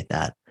navigate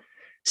that.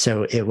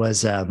 So it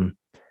was,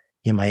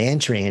 my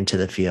entry into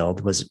the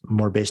field was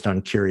more based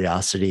on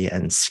curiosity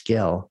and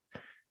skill.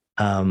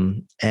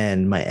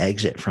 And my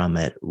exit from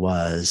it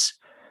was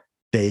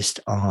based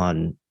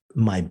on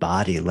my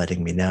body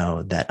letting me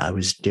know that I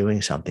was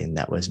doing something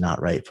that was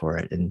not right for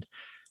it. And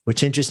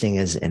what's interesting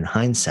is, in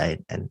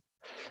hindsight, and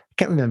I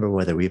can't remember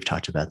whether we've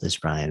talked about this,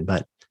 Brian,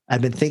 but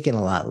I've been thinking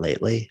a lot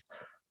lately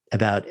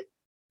about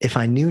if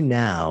I knew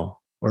now,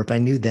 or if I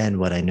knew then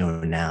what I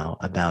know now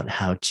about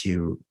how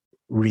to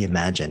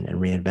reimagine and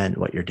reinvent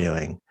what you're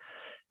doing,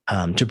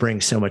 to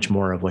bring so much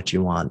more of what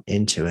you want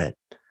into it.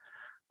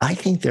 I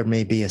think there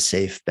may be a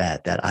safe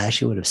bet that I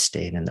actually would have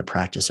stayed in the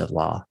practice of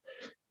law,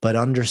 but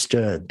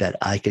understood that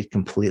I could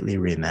completely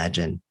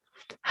reimagine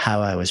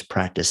how I was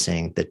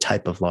practicing, the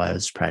type of law I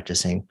was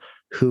practicing,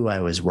 who I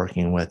was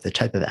working with, the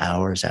type of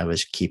hours I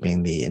was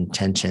keeping, the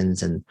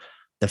intentions and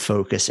the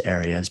focus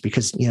areas,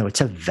 because,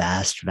 it's a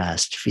vast,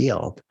 vast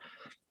field.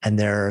 And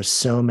there are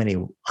so many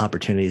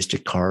opportunities to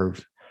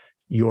carve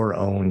your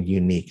own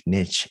unique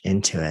niche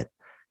into it.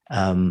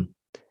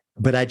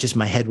 But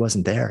my head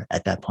wasn't there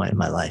at that point in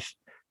my life.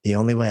 The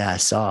only way I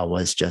saw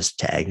was just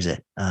to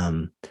exit.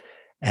 But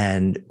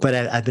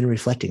I've been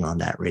reflecting on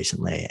that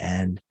recently.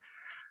 And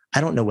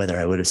I don't know whether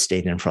I would have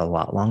stayed in for a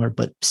lot longer,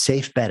 but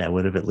safe bet I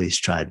would have at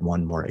least tried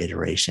one more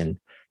iteration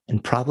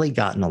and probably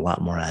gotten a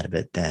lot more out of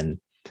it than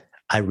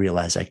I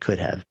realized I could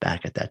have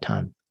back at that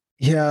time.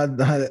 Yeah,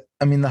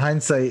 I mean, the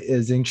hindsight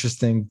is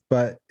interesting,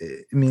 but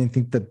I mean, I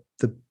think the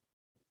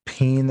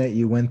pain that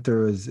you went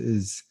through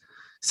is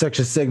such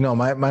a signal.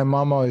 My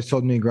mom always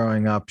told me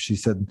growing up, she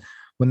said,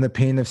 when the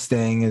pain of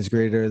staying is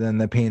greater than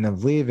the pain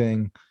of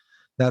leaving,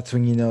 that's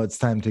when you know it's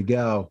time to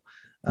go.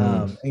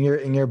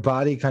 And your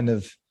body kind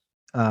of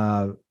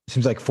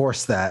seems like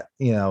forced that,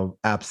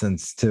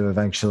 absence to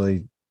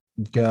eventually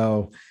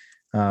go.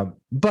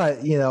 But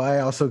I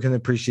also can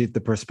appreciate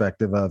the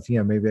perspective of,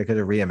 maybe I could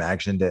have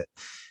reimagined it.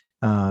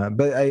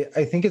 But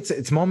I think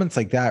it's moments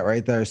like that,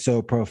 right, that are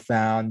so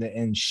profound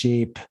and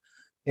shape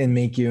and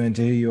make you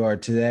into who you are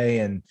today.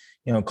 And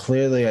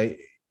clearly,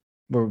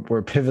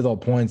 were pivotal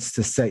points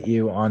to set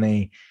you on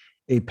a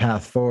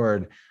path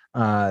forward.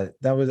 That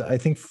was, I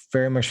think,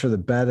 very much for the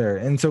better.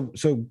 And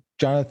so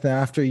Jonathan,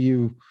 after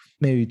you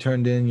maybe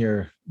turned in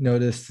your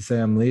notice to say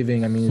I'm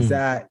leaving, I mean, is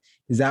that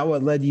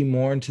what led you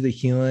more into the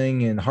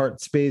healing and heart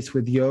space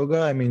with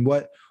yoga? I mean,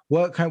 what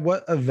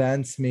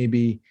events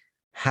maybe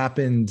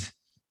happened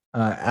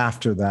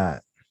after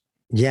that?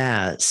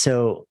 Yeah.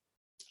 So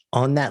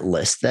on that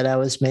list that I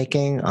was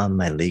making on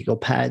my legal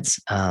pads,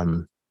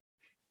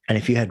 and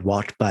if you had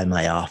walked by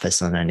my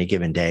office on any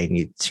given day and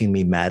you'd seen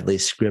me madly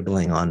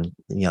scribbling on,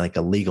 like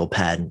a legal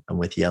pad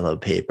with yellow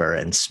paper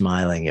and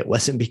smiling, it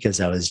wasn't because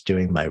I was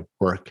doing my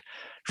work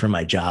for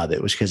my job.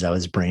 It was because I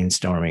was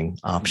brainstorming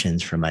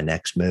options for my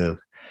next move.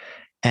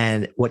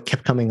 And what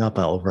kept coming up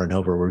over and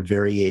over were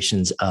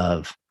variations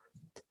of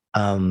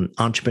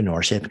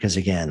entrepreneurship, because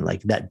again,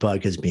 like that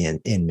bug has been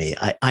in me.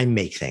 I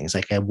make things.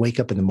 Like I wake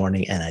up in the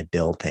morning and I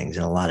build things,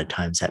 and a lot of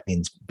times that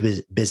means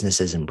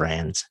businesses and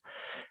brands,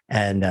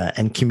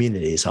 and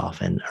communities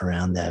often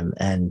around them.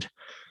 And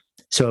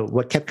so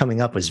what kept coming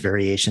up was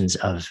variations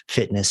of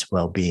fitness,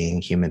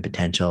 well-being, human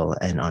potential,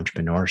 and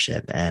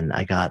entrepreneurship. And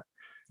I got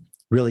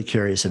really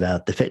curious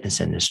about the fitness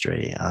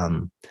industry.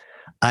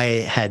 I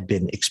had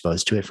been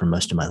exposed to it for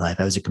most of my life.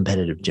 I was a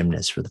competitive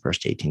gymnast for the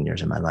first 18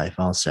 years of my life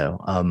also.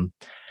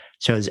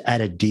 So I was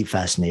at a deep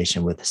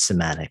fascination with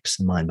somatics,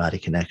 the mind-body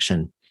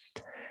connection.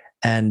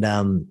 And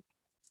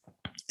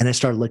I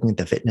started looking at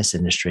the fitness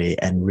industry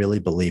and really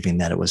believing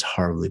that it was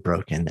horribly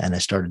broken. And I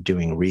started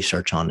doing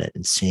research on it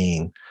and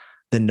seeing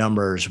the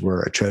numbers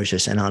were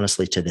atrocious. And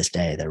honestly, to this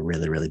day, they're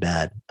really, really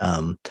bad.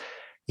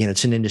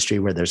 It's an industry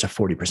where there's a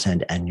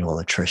 40% annual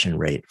attrition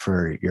rate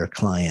for your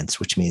clients,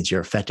 which means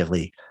you're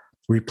effectively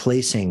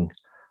replacing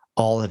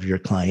all of your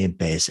client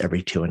base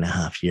every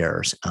 2.5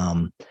 years.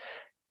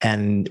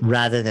 And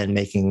rather than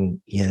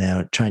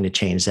trying to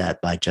change that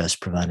by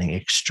just providing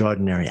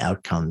extraordinary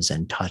outcomes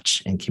and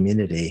touch and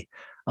community,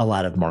 a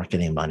lot of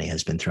marketing money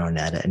has been thrown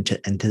at it.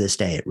 And to this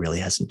day, it really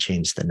hasn't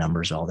changed the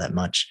numbers all that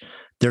much.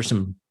 There's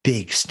some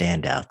big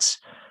standouts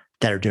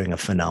that are doing a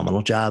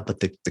phenomenal job,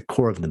 but the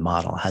core of the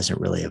model hasn't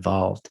really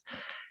evolved.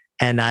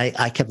 And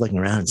I kept looking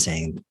around and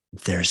saying,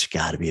 there's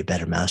got to be a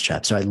better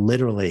mousetrap. So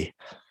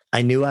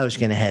I knew I was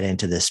going to head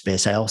into this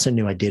space. I also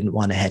knew I didn't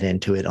want to head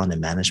into it on a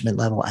management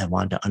level. I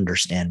wanted to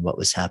understand what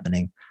was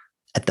happening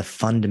at the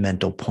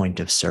fundamental point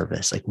of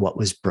service, like what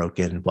was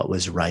broken, what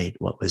was right,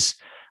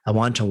 I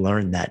wanted to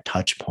learn that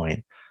touch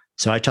point.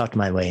 So I talked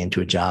my way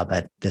into a job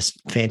at this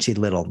fancy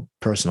little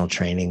personal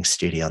training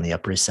studio on the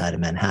Upper East Side of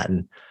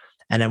Manhattan.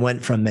 And I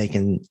went from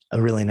making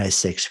a really nice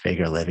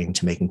 6-figure living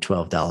to making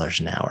 $12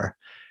 an hour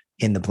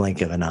in the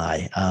blink of an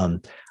eye.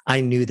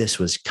 I knew this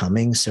was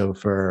coming. So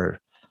for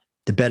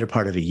the better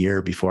part of a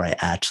year before I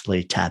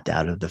actually tapped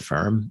out of the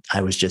firm,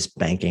 I was just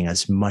banking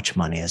as much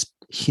money as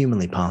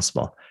humanly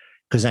possible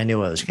because I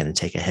knew I was going to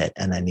take a hit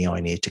and I knew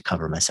I needed to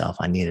cover myself.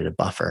 I needed a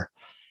buffer.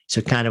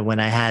 So kind of when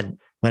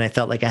I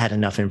felt like I had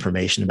enough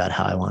information about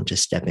how I wanted to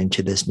step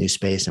into this new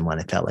space, and when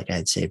I felt like I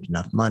had saved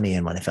enough money,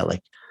 and when I felt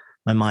like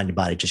my mind and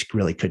body just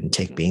really couldn't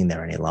take being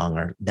there any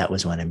longer, that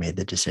was when I made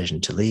the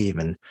decision to leave.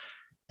 And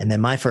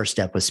then my first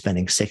step was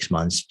spending 6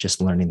 months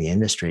just learning the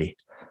industry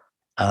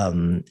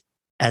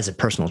as a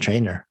personal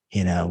trainer,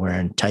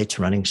 wearing tights,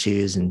 running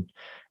shoes, and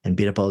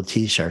beat up old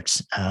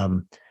t-shirts.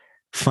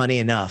 Funny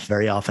enough,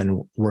 very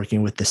often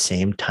working with the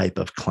same type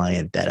of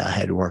client that I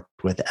had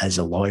worked with as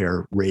a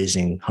lawyer,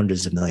 raising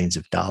hundreds of millions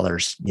of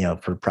dollars,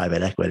 for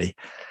private equity.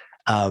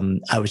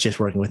 I was just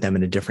working with them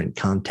in a different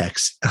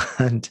context.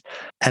 and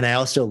I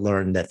also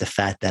learned that the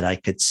fact that I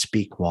could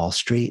speak Wall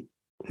Street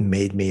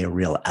made me a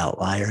real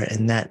outlier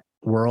in that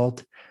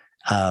world.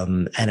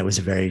 And it was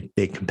a very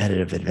big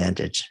competitive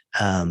advantage.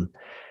 And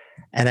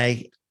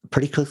I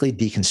pretty quickly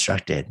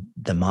deconstructed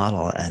the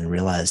model and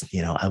realized,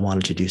 I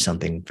wanted to do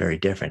something very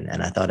different.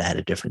 And I thought I had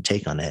a different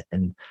take on it.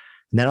 And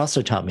that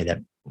also taught me that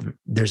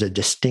there's a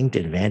distinct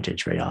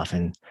advantage very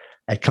often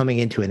at coming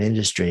into an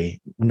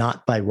industry,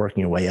 not by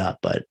working your way up,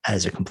 but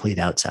as a complete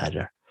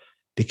outsider,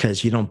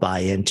 because you don't buy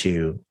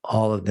into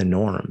all of the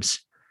norms.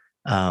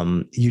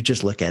 You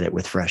just look at it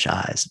with fresh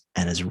eyes,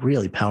 and it's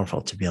really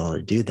powerful to be able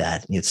to do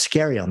that. It's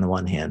scary on the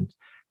one hand,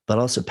 but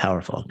also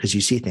powerful because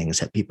you see things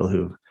that people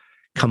who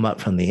come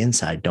up from the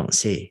inside don't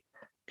see,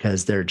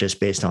 because they're just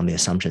based on the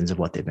assumptions of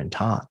what they've been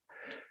taught.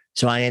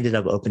 So I ended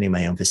up opening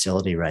my own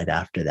facility right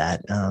after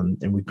that.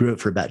 And we grew it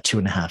for about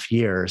 2.5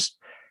 years.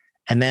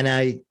 And then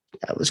I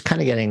was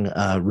kind of getting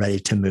ready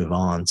to move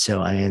on.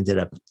 So I ended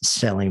up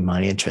selling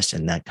my interest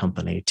in that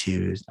company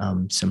to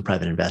some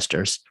private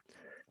investors.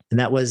 And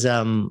that was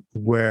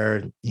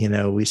where,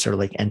 we sort of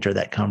like enter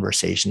that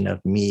conversation of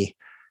me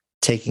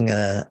taking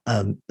a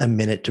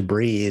minute to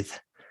breathe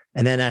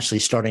and then actually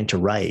starting to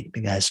write,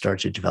 because I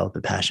started to develop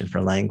a passion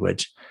for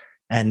language.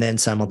 And then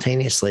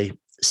simultaneously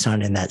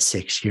signing that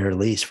 6-year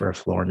lease for a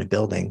floor in a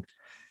building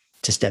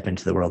to step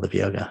into the world of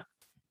yoga.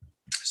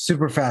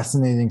 Super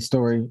fascinating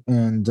story.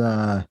 And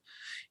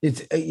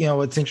it's,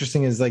 what's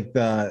interesting is like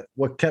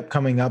what kept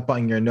coming up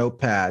on your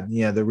notepad,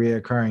 the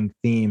reoccurring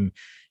theme.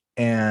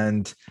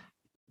 And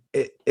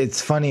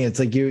it's funny. It's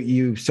like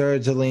you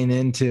started to lean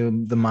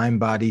into the mind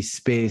body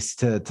space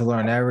to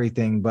learn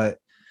everything, but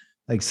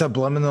like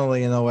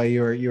subliminally in a way,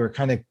 you were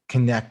kind of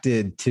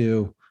connected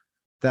to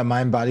that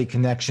mind body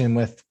connection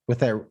with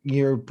that.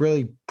 You're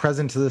really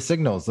present to the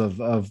signals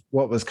of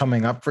what was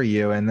coming up for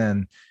you, and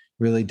then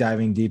really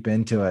diving deep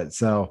into it.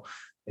 So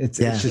it's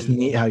just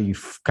neat how you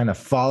kind of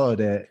followed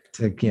it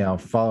to,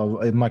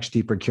 follow a much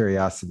deeper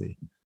curiosity.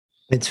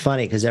 It's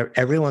funny because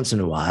every once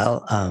in a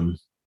while,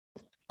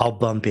 I'll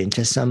bump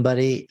into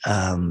somebody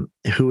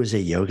who was a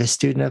yoga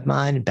student of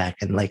mine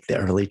back in like the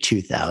early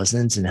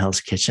 2000s in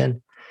Hell's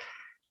Kitchen.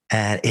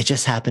 And it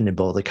just happened in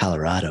Boulder,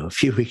 Colorado a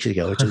few weeks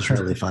ago, which is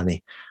really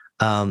funny.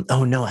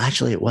 Oh, no,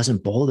 actually, it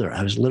wasn't Boulder.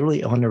 I was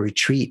literally on a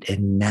retreat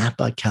in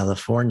Napa,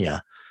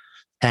 California.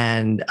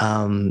 And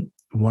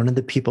one of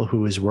the people who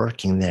was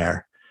working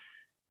there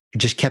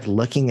just kept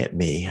looking at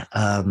me.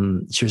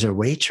 She was a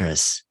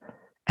waitress.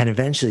 And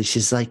eventually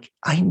she's like,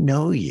 I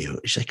know you.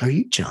 She's like, are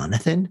you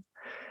Jonathan?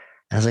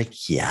 I was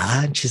like,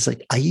 yeah. And she's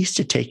like, I used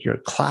to take your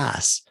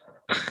class,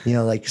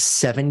 like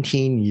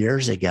 17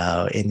 years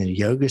ago in the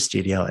yoga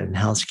studio in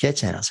Hell's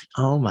Kitchen. I was like,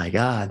 oh my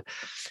God.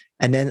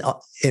 And then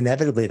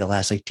inevitably they'll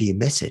ask, like, do you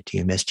miss it? Do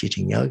you miss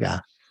teaching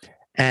yoga?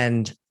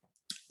 And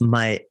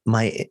my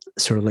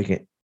sort of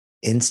like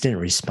instant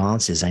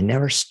response is I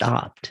never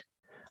stopped.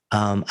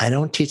 I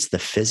don't teach the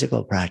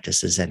physical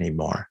practices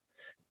anymore,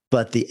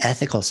 but the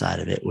ethical side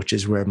of it, which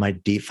is where my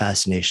deep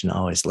fascination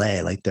always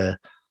lay, like the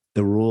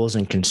rules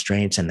and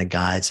constraints and the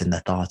guides and the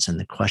thoughts and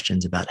the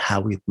questions about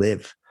how we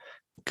live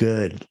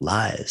good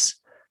lives.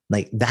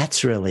 Like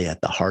that's really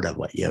at the heart of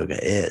what yoga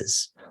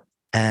is.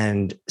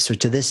 And so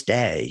to this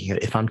day,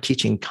 if I'm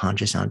teaching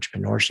conscious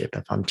entrepreneurship,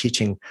 if I'm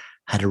teaching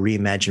how to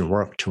reimagine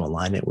work to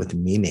align it with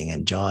meaning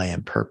and joy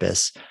and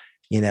purpose,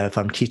 if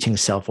I'm teaching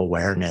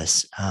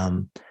self-awareness,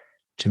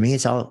 to me,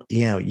 it's all,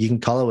 you can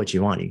call it what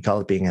you want. You can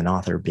call it being an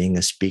author, being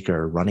a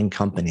speaker, running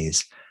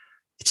companies.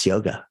 It's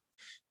yoga.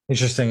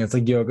 Interesting. It's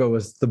like yoga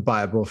was the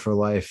Bible for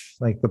life,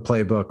 like the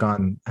playbook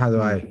on how do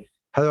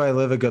I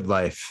live a good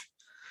life?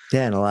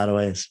 Yeah, in a lot of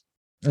ways.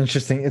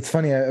 Interesting. It's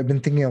funny. I've been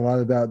thinking a lot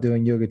about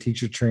doing yoga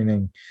teacher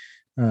training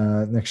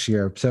next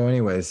year. So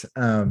anyways,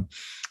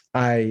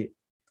 I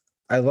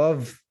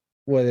love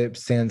what it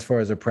stands for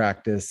as a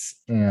practice,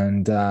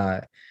 and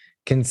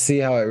can see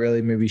how it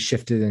really maybe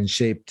shifted and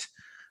shaped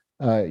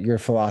your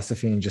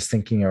philosophy and just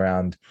thinking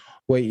around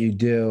what you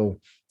do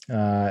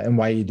and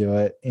why you do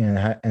it and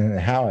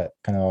how it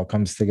kind of all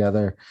comes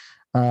together.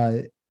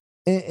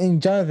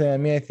 And Jonathan, I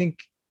mean, I think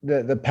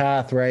the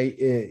path,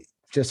 right,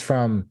 just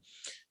from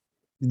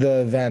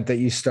the event that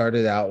you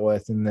started out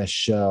with in this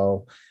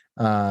show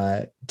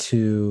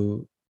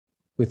to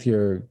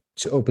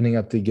opening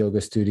up the yoga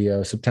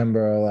studio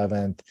September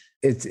 11th,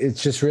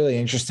 it's just really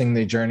interesting,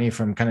 the journey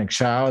from kind of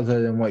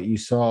childhood and what you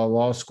saw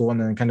law school, and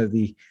then kind of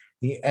the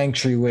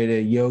entryway to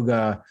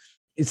yoga.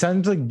 It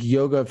sounds like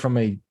yoga from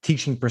a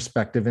teaching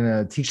perspective and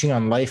a teaching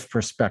on life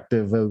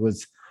perspective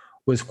was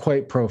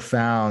quite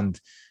profound.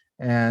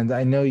 And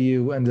I know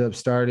you ended up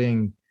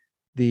starting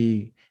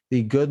the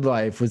Good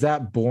Life. Was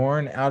that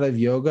born out of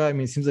yoga? I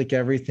mean, it seems like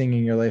everything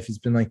in your life has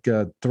been like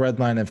a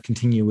thread line of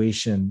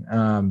continuation.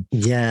 In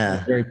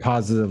a very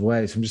positive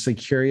way. So I'm just like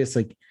curious,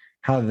 like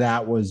how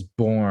that was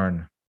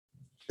born.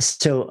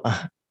 So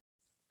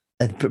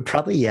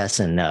probably yes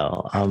and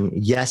no.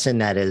 Yes, and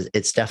that is,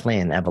 it's definitely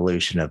an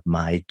evolution of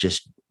my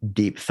just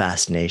deep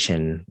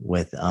fascination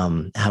with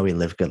how we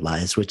live good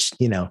lives, which,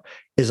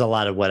 is a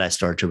lot of what I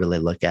started to really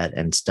look at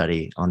and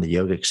study on the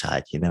yogic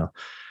side.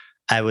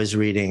 I was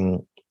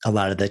reading a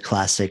lot of the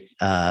classic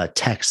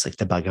texts like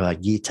the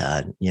Bhagavad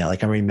Gita.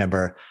 Like I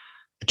remember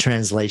a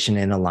translation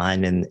in a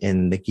line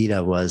in the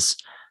Gita was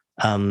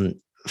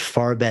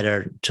far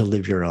better to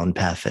live your own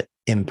path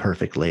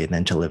imperfectly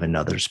than to live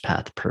another's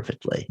path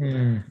perfectly.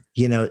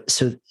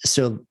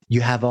 So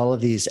you have all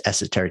of these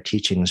esoteric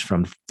teachings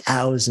from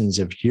thousands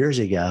of years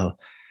ago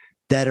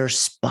that are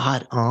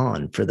spot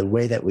on for the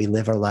way that we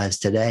live our lives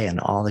today and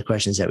all the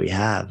questions that we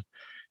have,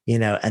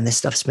 and this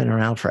stuff's been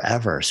around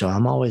forever. So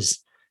I'm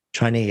always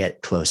trying to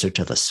get closer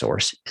to the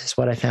source is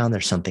what I found.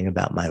 There's something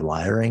about my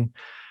wiring.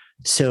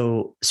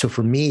 So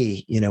for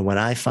me, when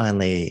I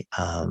finally,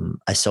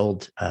 I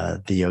sold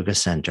the yoga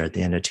center at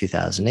the end of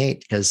 2008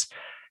 because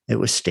it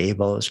was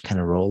stable, it was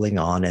kind of rolling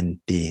on, and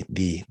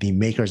the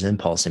maker's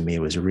impulse in me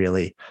was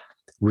really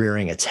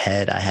rearing its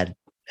head. I had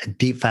a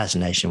deep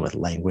fascination with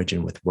language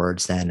and with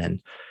words then,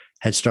 and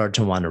had started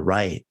to want to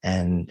write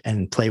and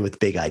play with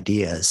big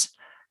ideas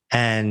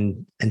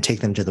and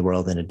take them to the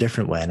world in a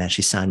different way. And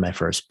actually signed my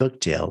first book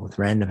deal with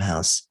Random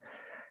House.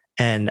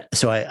 And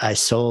so I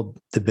sold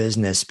the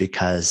business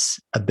because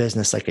a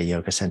business like a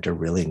yoga center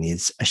really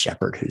needs a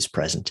shepherd who's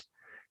present.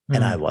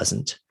 And I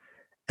wasn't.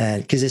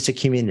 And because it's a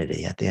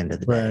community at the end of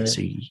the day.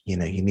 So, you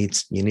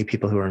need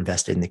people who are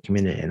invested in the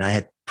community. And I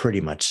had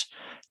pretty much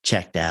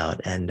checked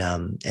out, and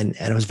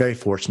I was very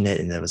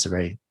fortunate, and it was a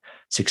very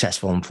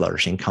successful and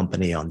flourishing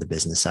company on the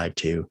business side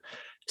too.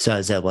 So I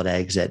was able to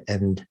exit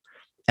and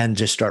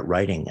just start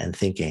writing and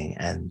thinking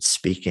and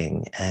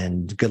speaking.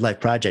 And Good Life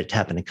Project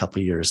happened a couple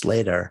of years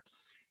later,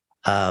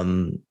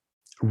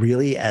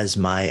 really as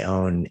my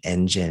own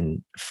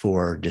engine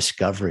for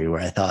discovery,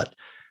 where I thought,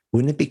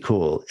 wouldn't it be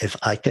cool if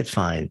I could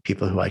find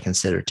people who I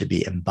consider to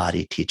be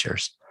embodied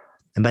teachers?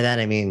 And by that,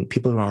 I mean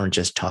people who aren't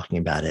just talking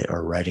about it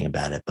or writing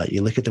about it, but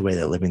you look at the way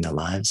they're living their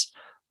lives,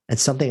 and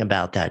something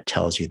about that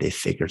tells you they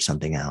figured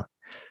something out.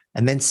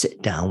 And then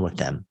sit down with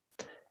them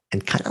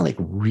and kind of like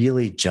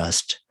really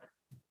just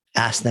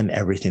ask them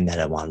everything that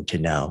I wanted to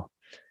know.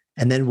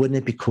 And then wouldn't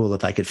it be cool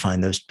if I could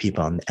find those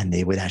people and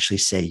they would actually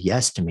say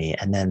yes to me?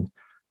 And then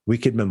we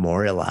could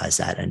memorialize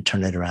that and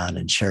turn it around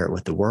and share it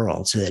with the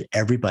world so that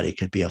everybody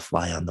could be a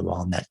fly on the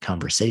wall in that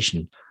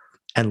conversation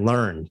and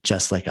learn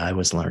just like I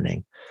was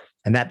learning.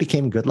 And that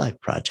became Good Life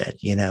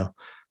Project.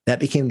 That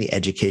became the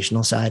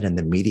educational side and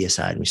the media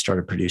side. We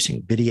started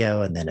producing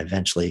video, and then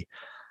eventually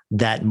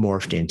that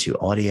morphed into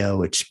audio,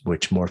 which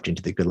morphed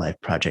into the Good Life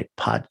Project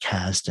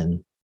podcast.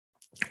 And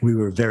we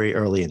were very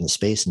early in the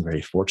space and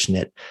very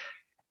fortunate,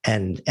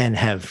 and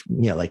have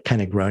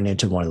kind of grown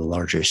into one of the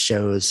largest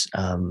shows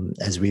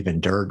as we've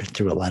endured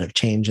through a lot of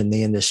change in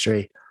the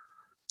industry,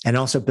 and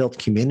also built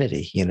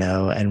community.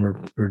 And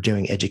we're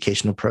doing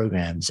educational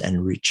programs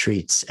and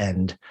retreats.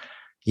 And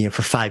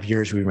for 5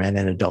 years we ran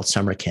an adult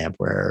summer camp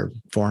where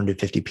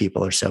 450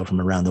 people or so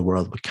from around the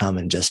world would come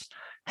and just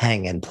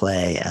hang and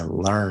play and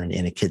learn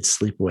in a kids'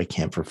 sleepaway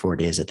camp for 4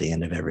 days at the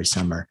end of every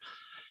summer.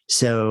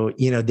 So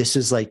this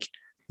is like,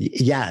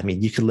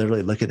 you could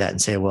literally look at that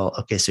and say, well,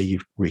 okay, so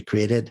you've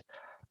recreated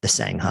the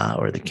Sangha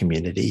or the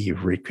community,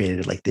 you've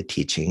recreated like the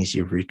teachings,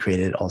 you've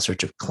recreated all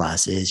sorts of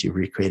classes, you've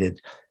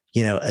recreated,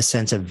 a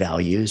sense of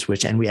values,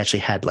 and we actually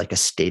had like a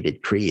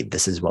stated creed.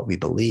 This is what we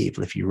believe.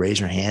 If you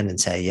raise your hand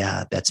and say,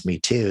 yeah, that's me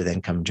too,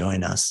 then come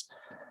join us.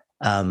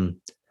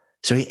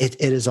 So it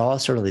is all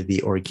sort of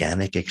the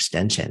organic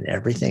extension.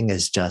 Everything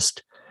is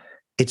just,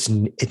 it's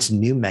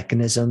new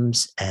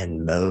mechanisms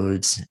and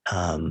modes,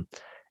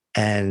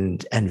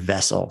 and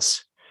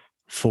vessels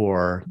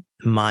for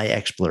my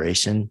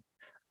exploration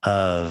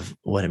of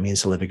what it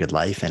means to live a good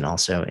life. And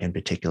also in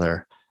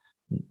particular,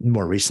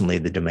 more recently,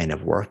 the domain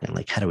of work, and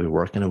like, how do we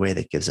work in a way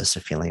that gives us a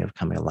feeling of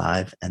coming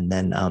alive? And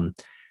then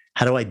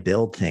how do I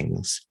build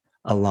things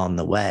along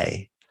the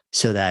way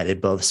so that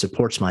it both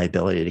supports my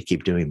ability to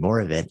keep doing more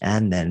of it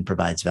and then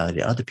provides value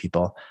to other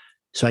people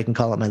so I can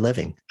call it my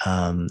living,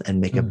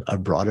 and make a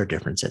broader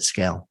difference at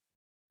scale.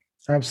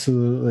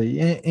 Absolutely.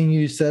 And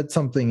you said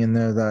something in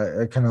there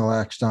that I kind of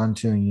latched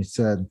onto, and you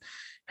said,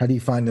 how do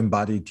you find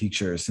embodied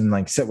teachers and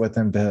like sit with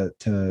them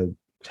to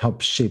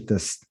help shape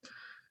this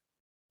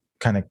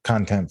kind of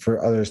content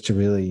for others to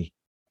really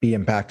be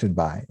impacted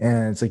by?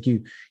 And it's like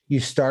you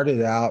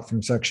started out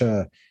from such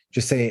a,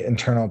 just say,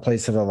 internal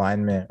place of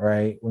alignment,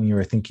 right? When you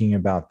were thinking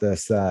about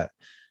this, that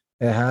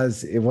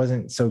it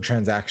wasn't so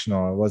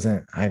transactional. It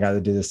wasn't, I got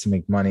to do this to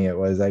make money. It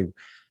was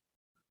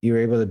you were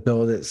able to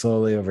build it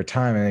slowly over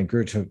time, and it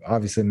grew to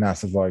obviously a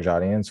massive, large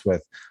audience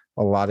with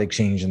a lot of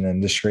change in the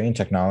industry and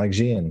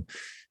technology and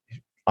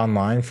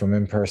online from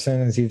in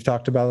person, as you've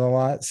talked about a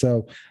lot.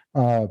 So,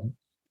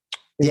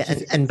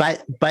 and by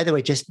the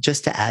way,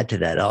 just to add to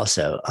that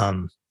also,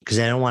 because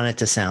I don't want it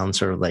to sound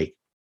sort of like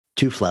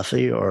too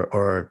fluffy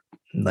or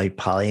like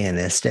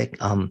Pollyannistic.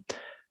 I'm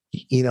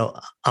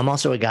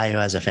also a guy who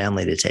has a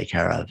family to take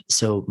care of.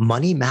 So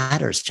money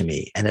matters to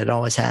me, and it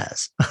always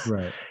has.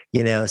 Right.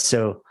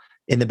 So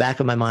in the back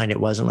of my mind, it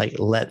wasn't like,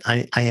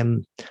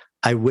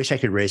 I wish I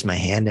could raise my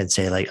hand and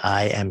say, like,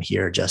 I am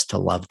here just to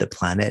love the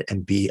planet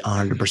and be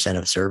 100%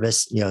 of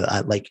service.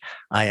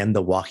 I am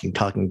the walking,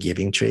 talking,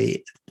 giving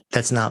tree.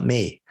 That's not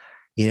me.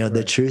 Right.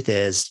 The truth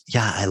is,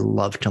 I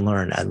love to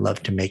learn. I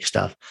love to make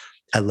stuff.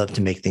 I love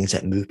to make things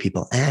that move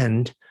people.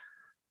 And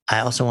I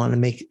also want to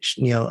make,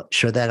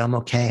 sure that I'm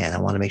okay. And I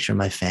want to make sure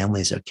my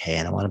family's okay.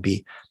 And I want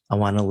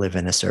to live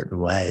in a certain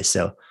way.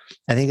 So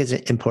I think it's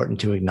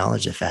important to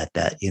acknowledge the fact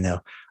that,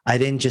 I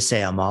didn't just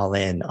say I'm all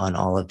in on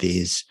all of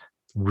these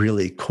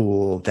really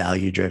cool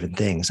value-driven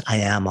things. I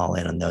am all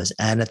in on those.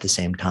 And at the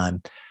same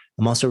time,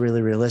 I'm also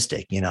really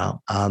realistic.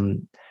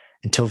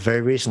 Until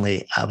very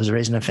recently, I was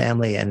raising a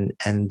family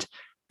and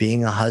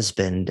being a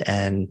husband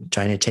and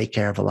trying to take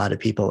care of a lot of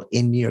people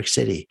in New York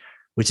City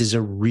which is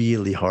a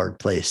really hard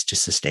place to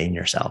sustain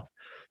yourself.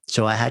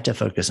 So I had to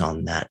focus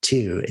on that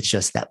too. It's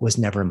just that was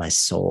never my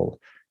sole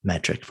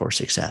metric for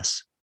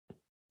success.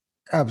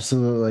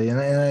 Absolutely. And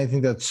I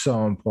think that's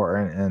so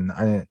important. And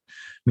I didn't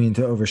mean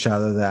to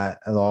overshadow that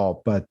at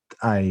all, but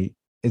I'm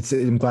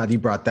glad you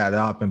brought that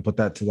up and put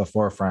that to the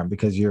forefront,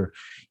 because you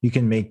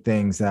can make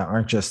things that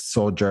aren't just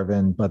soul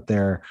driven, but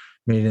they're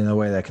made in a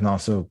way that can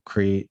also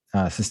create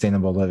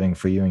sustainable living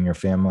for you and your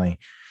family.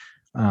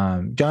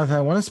 Jonathan,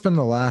 I want to spend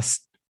the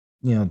last,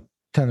 10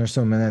 or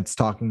so minutes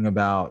talking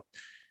about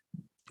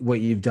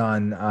what you've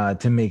done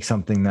to make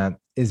something that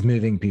is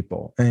moving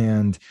people.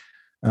 And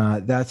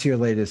that's your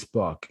latest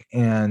book.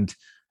 And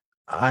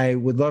I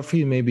would love for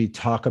you to maybe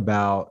talk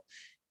about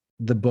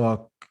the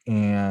book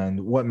and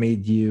what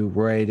made you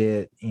write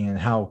it and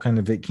how kind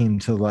of it came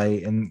to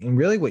light, and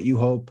really what you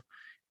hope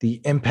the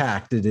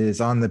impact it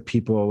is on the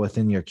people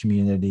within your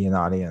community and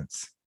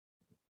audience.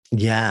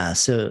 Yeah.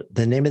 So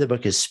the name of the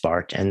book is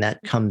Sparked, and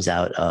that comes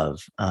out of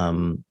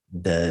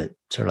the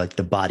sort of like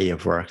the body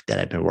of work that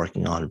I've been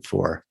working on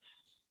for,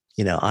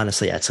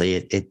 honestly, actually,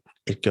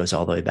 it goes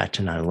all the way back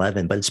to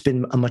 9/11, but it's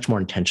been a much more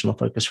intentional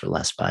focus for the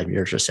last 5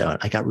 years or so. And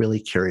I got really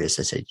curious.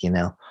 I said,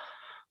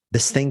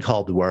 this thing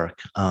called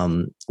work,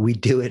 we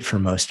do it for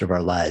most of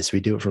our lives. We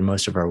do it for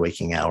most of our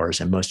waking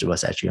hours, and most of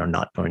us actually are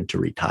not going to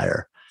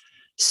retire.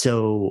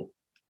 So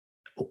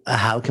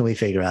how can we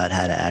figure out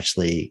how to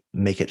actually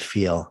make it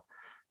feel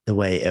the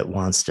way it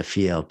wants to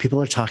feel? People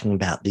are talking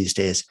about these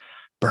days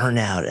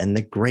burnout and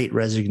the great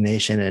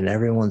resignation, and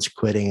everyone's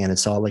quitting. And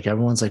it's all like,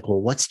 everyone's like,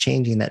 well, what's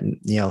changing that,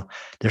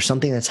 there's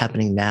something that's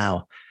happening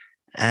now.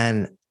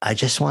 And I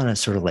just want to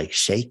sort of like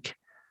shake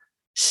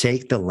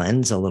the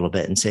lens a little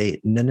bit and say,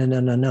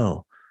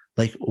 no.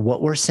 Like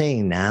what we're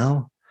saying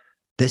now,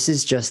 this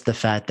is just the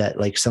fact that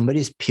like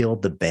somebody's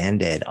peeled the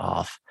Band-Aid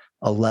off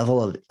a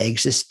level of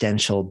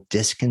existential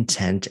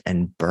discontent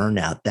and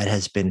burnout that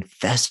has been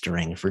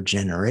festering for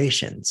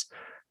generations.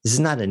 This is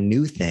not a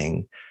new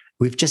thing.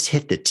 We've just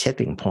hit the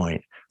tipping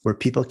point where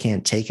people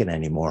can't take it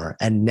anymore.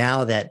 And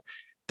now that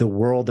the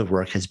world of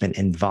work has been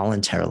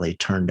involuntarily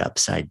turned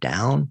upside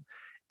down,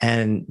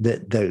 and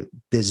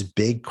this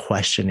big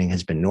questioning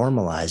has been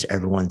normalized,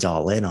 everyone's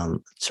all in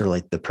on sort of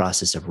like the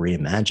process of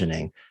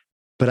reimagining.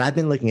 But I've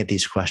been looking at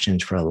these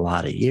questions for a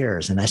lot of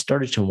years, and I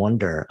started to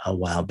wonder a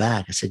while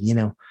back. I said,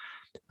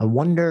 I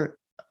wonder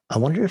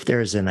if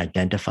there is an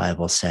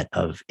identifiable set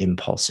of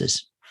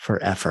impulses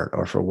for effort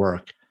or for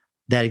work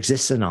that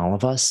exists in all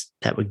of us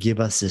that would give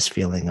us this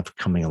feeling of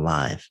coming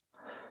alive.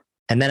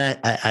 And then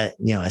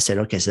I said,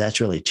 okay, so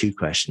that's really two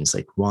questions.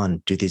 Like,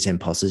 one, do these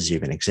impulses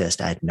even exist?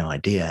 I had no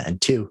idea.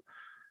 And two,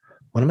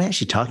 what am I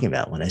actually talking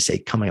about when I say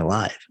coming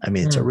alive? I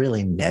mean, it's a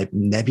really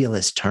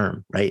nebulous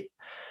term, right?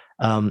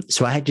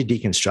 So I had to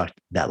deconstruct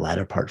that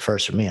latter part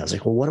first for me. I was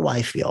like, well, what do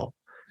I feel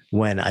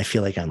when I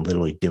feel like I'm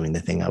literally doing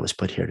the thing I was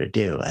put here to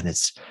do? And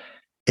it's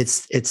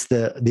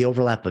the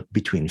overlap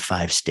between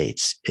 5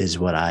 states is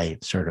what I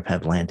sort of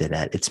have landed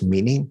at. It's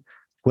meaning.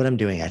 What I'm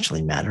doing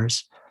actually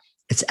matters.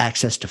 It's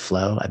access to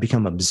flow. I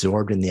become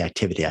absorbed in the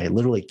activity. I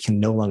literally can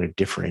no longer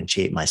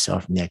differentiate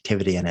myself from the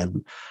activity.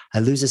 And I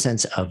lose a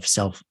sense of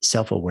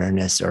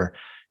self-awareness or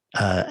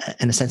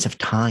and a sense of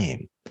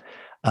time.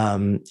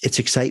 It's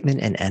excitement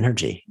and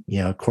energy.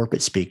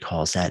 Corporate speak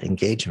calls that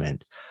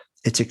engagement.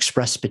 It's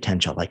expressed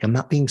potential. Like I'm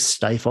not being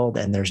stifled,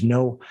 and there's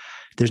no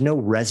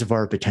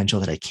reservoir of potential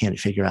that I can't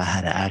figure out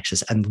how to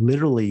access. I'm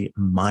literally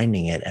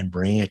mining it and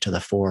bringing it to the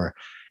fore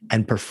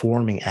and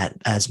performing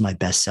as my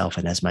best self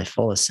and as my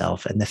fullest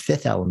self. And the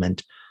 5th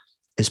element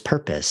is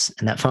purpose.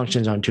 And that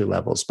functions on 2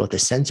 levels, both a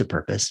sense of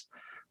purpose,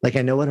 like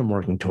I know what I'm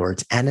working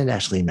towards, and it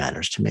actually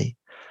matters to me.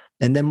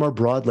 And then more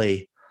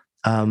broadly,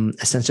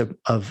 a sense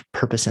of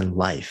purpose in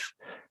life,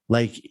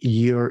 like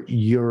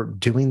you're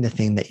doing the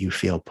thing that you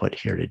feel put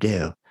here to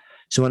do.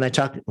 So when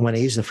I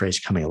use the phrase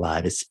coming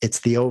alive, it's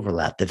the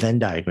overlap, the Venn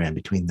diagram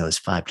between those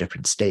 5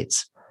 different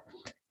states.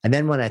 And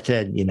then when I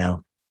said,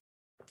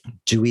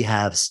 do we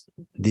have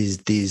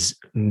these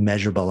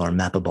measurable or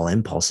mappable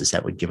impulses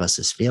that would give us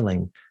this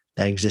feeling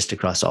that exist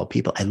across all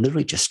people? I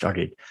literally just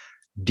started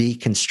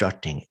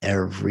deconstructing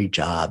every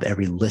job,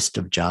 every list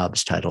of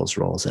jobs, titles,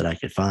 roles that I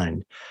could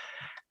find.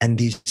 And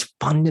these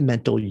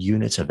fundamental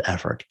units of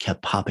effort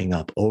kept popping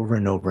up over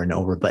and over and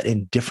over, but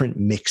in different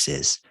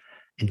mixes,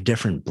 in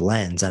different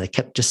blends. And I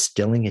kept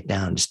distilling it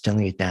down,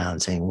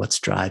 saying, what's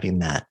driving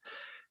that?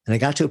 And I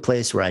got to a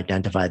place where I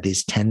identified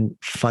these 10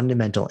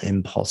 fundamental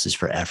impulses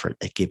for effort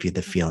that give you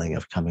the feeling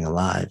of coming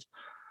alive.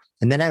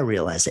 And then I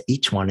realized that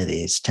each one of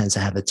these tends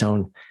to have its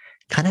own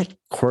kind of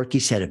quirky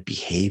set of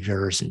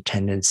behaviors and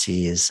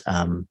tendencies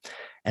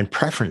and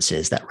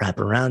preferences that wrap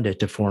around it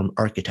to form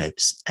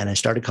archetypes. And I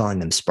started calling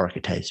them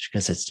sparketypes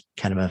because it's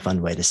kind of a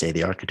fun way to say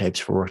the archetypes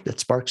for work that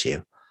sparks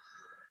you.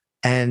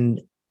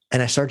 And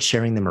I started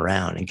sharing them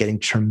around and getting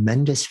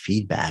tremendous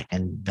feedback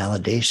and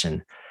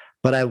validation.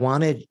 But I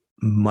wanted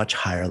much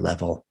higher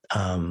level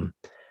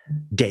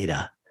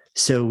data.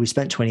 So we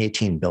spent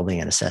 2018 building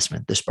an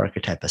assessment, the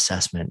Sparketype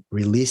assessment,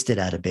 released it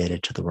out of beta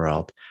to the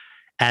world.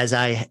 As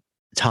I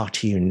talk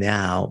to you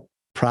now,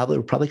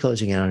 probably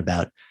closing in on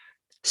about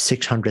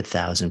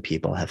 600,000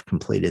 people have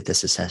completed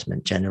this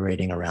assessment,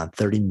 generating around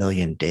 30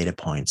 million data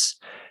points.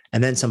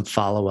 And then some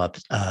follow-up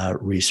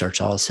research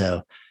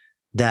also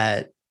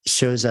that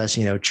shows us,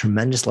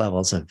 tremendous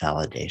levels of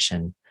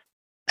validation,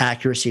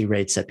 accuracy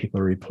rates that people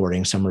are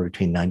reporting somewhere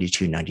between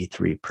 92,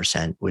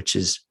 93%, which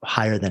is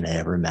higher than I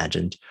ever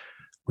imagined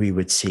we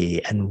would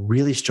see, and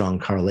really strong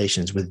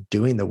correlations with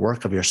doing the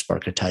work of your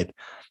Sparketype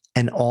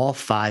and all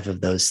 5 of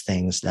those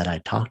things that I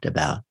talked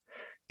about.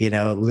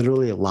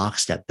 Literally a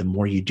lockstep. The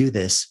more you do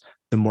this,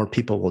 the more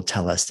people will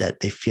tell us that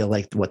they feel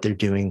like what they're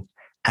doing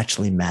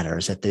actually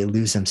matters, that they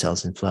lose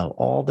themselves in flow,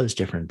 all those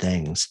different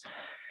things.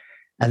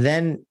 And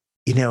then,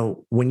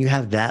 when you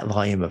have that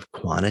volume of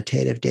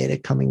quantitative data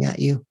coming at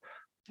you,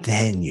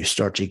 then you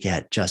start to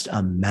get just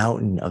a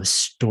mountain of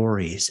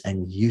stories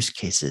and use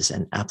cases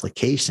and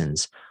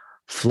applications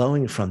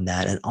flowing from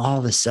that. And all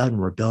of a sudden,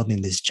 we're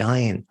building this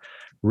giant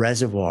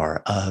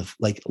reservoir of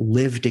like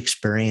lived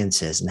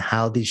experiences and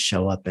how these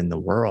show up in the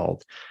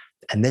world.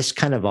 And this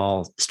kind of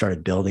all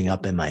started building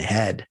up in my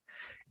head.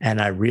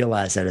 And I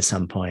realized that at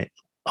some point,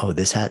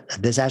 this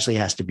actually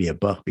has to be a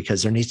book,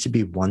 because there needs to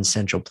be one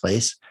central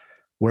place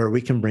where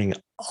we can bring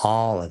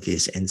all of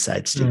these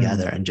insights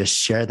together and just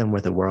share them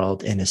with the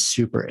world in a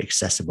super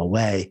accessible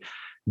way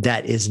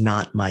that is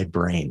not my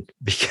brain,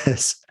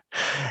 because,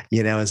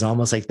 it's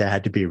almost like there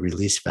had to be a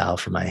release valve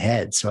for my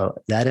head. So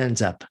that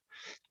ends up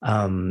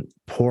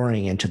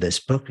pouring into this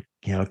book,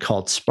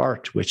 called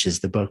Sparked, which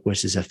is the book,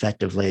 which is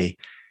effectively,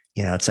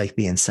 it's like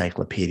the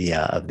encyclopedia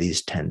of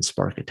these 10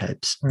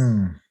 Sparketypes.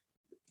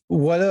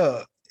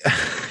 What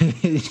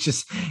it's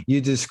just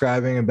you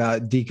describing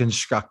about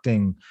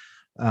deconstructing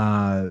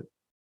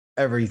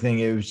everything.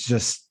 It was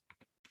just,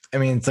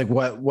 it's like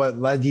what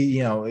led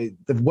you,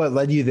 what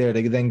led you there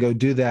to then go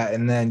do that,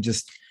 and then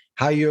just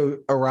how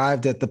you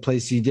arrived at the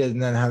place you did,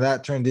 and then how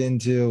that turned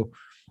into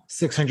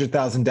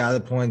 600,000 data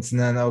points, and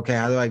then, okay,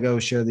 how do I go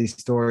share these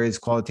stories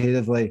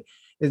qualitatively?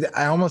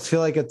 I almost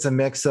feel like it's a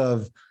mix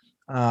of,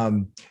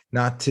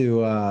 not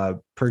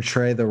to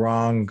portray the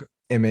wrong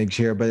image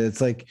here, but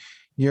it's like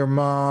your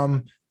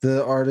mom,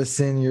 the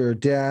artisan, your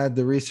dad,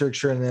 the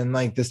researcher, and then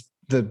like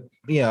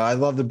I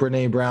love the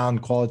Brene Brown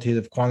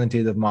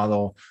quantitative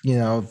model,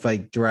 of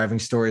like deriving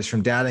stories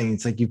from data. And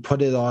it's like you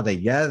put it all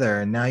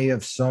together, and now you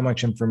have so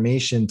much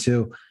information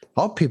to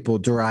help people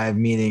derive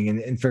meaning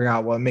and figure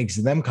out what makes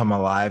them come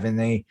alive in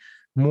a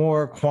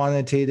more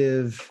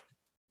quantitative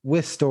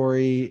with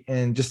story,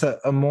 and just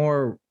a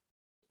more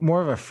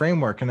of a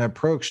framework and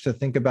approach to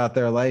think about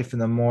their life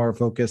in a more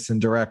focused and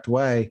direct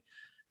way.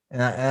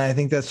 And I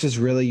think that's just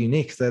really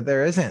unique, that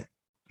there isn't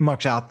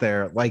much out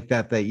there like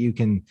that you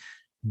can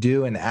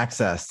do and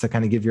access to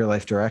kind of give your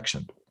life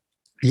direction.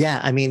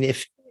 Yeah.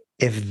 If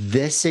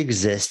this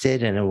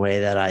existed in a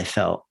way that I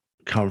felt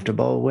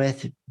comfortable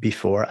with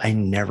before, I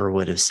never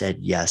would have said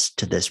yes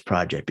to this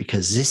project,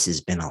 because this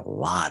has been a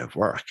lot of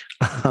work.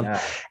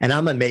 And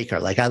I'm a maker.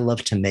 Like, I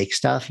love to make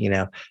stuff,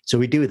 so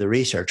we do the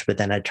research, but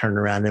then I turn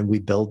around and we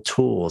build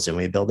tools, and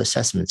we build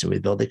assessments, and we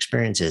build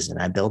experiences,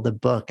 and I build a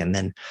book, and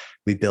then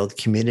we build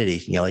community.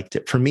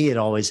 For me,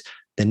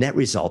 the net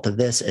result of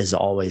this is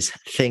always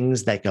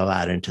things that go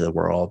out into the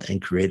world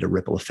and create a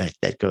ripple effect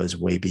that goes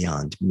way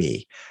beyond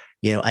me.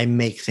 I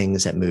make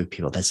things that move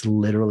people. That's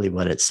literally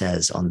what it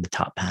says on the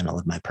top panel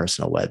of my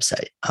personal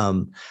website.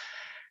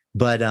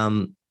 But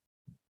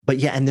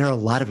yeah, and there are a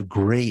lot of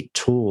great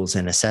tools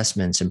and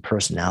assessments and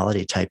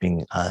personality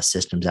typing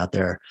systems out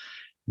there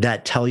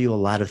that tell you a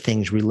lot of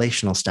things: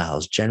 relational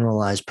styles,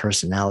 generalized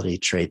personality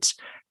traits,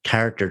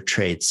 character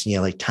traits,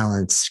 like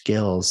talents,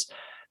 skills.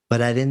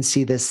 But I didn't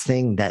see this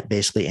thing that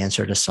basically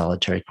answered a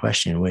solitary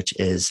question, which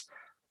is,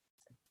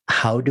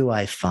 how do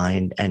I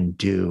find and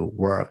do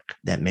work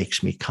that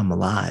makes me come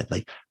alive?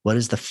 Like, what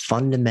is the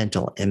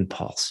fundamental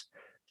impulse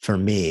for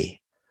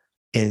me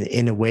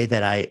in a way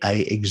that I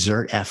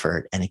exert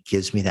effort and it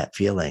gives me that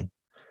feeling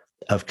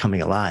of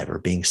coming alive or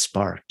being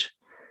sparked?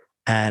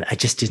 And I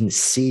just didn't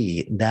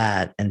see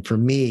that. And for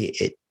me,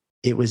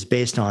 it was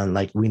based on,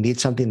 like, we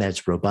need something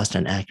that's robust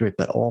and accurate,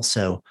 but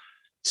also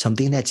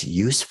something that's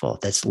useful,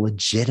 that's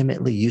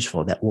legitimately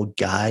useful, that will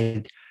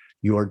guide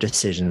your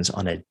decisions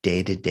on a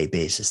day-to-day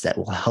basis, that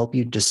will help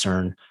you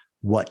discern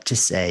what to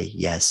say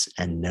yes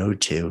and no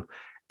to,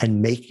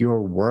 and make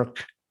your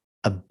work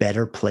a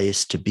better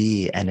place to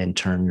be, and in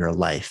turn your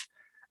life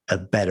a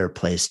better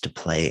place to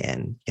play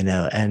in.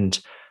 And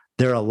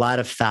there are a lot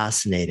of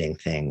fascinating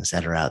things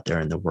that are out there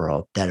in the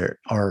world that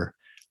are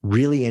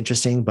really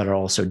interesting, but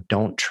also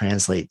don't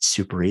translate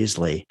super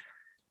easily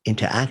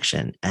into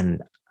action.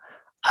 And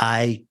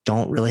I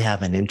don't really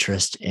have an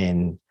interest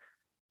in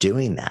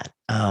doing that.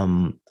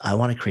 I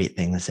want to create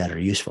things that are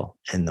useful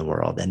in the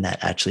world, and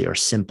that actually are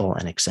simple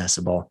and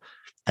accessible,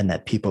 and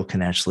that people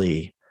can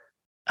actually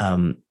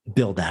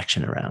build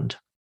action around.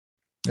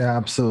 Yeah,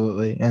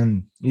 absolutely.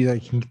 And I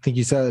think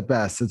you said it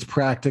best. It's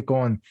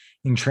practical and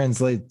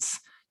translates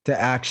to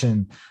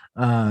action.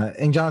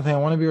 And Jonathan, I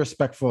want to be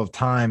respectful of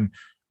time.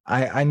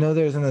 I know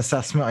there's an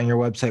assessment on your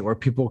website where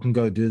people can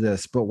go do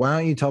this, but why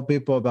don't you tell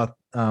people about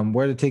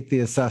where to take the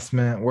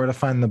assessment, where to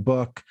find the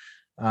book,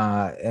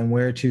 and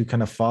where to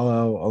kind of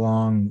follow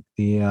along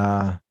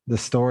the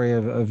story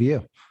of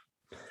you.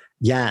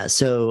 Yeah,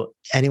 so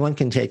anyone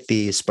can take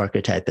the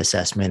Sparketype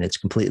assessment. It's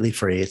completely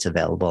free. It's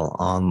available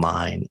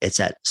online. It's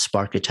at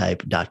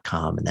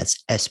sparketype.com, and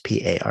that's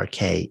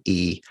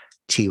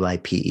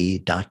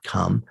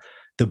SPARKETYPE.com.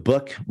 The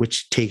book,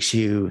 which takes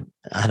you,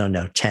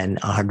 10,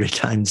 100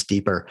 times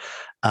deeper,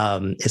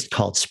 is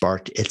called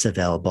Sparked. It's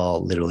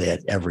available literally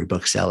at every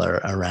bookseller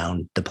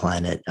around the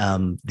planet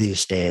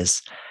these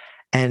days.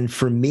 And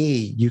for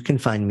me, you can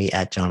find me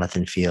at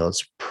Jonathan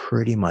Fields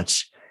pretty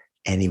much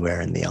anywhere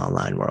in the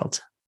online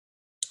world.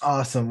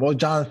 Awesome. Well,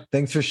 John,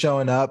 thanks for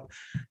showing up,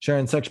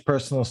 sharing such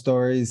personal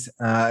stories,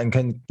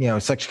 and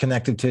such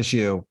connective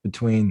tissue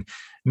between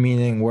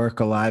meaning, work,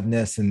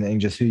 aliveness,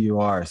 and just who you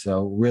are.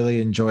 So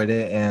really enjoyed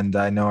it, and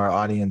I know our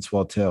audience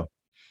will too.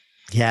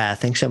 Yeah,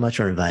 thanks so much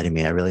for inviting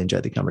me. I really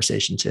enjoyed the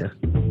conversation too.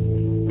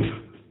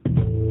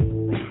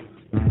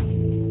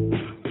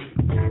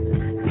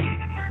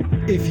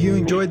 If you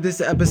enjoyed this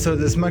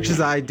episode as much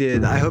as I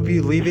did, I hope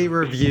you leave a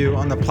review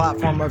on the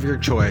platform of your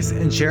choice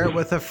and share it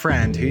with a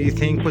friend who you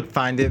think would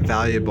find it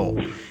valuable.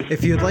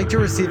 If you'd like to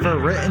receive our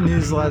written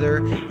newsletter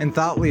and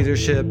thought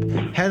leadership,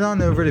 head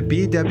on over to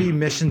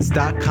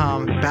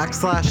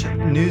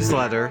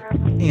bwmissions.com/newsletter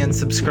and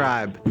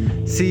subscribe.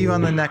 See you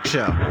on the next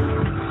show.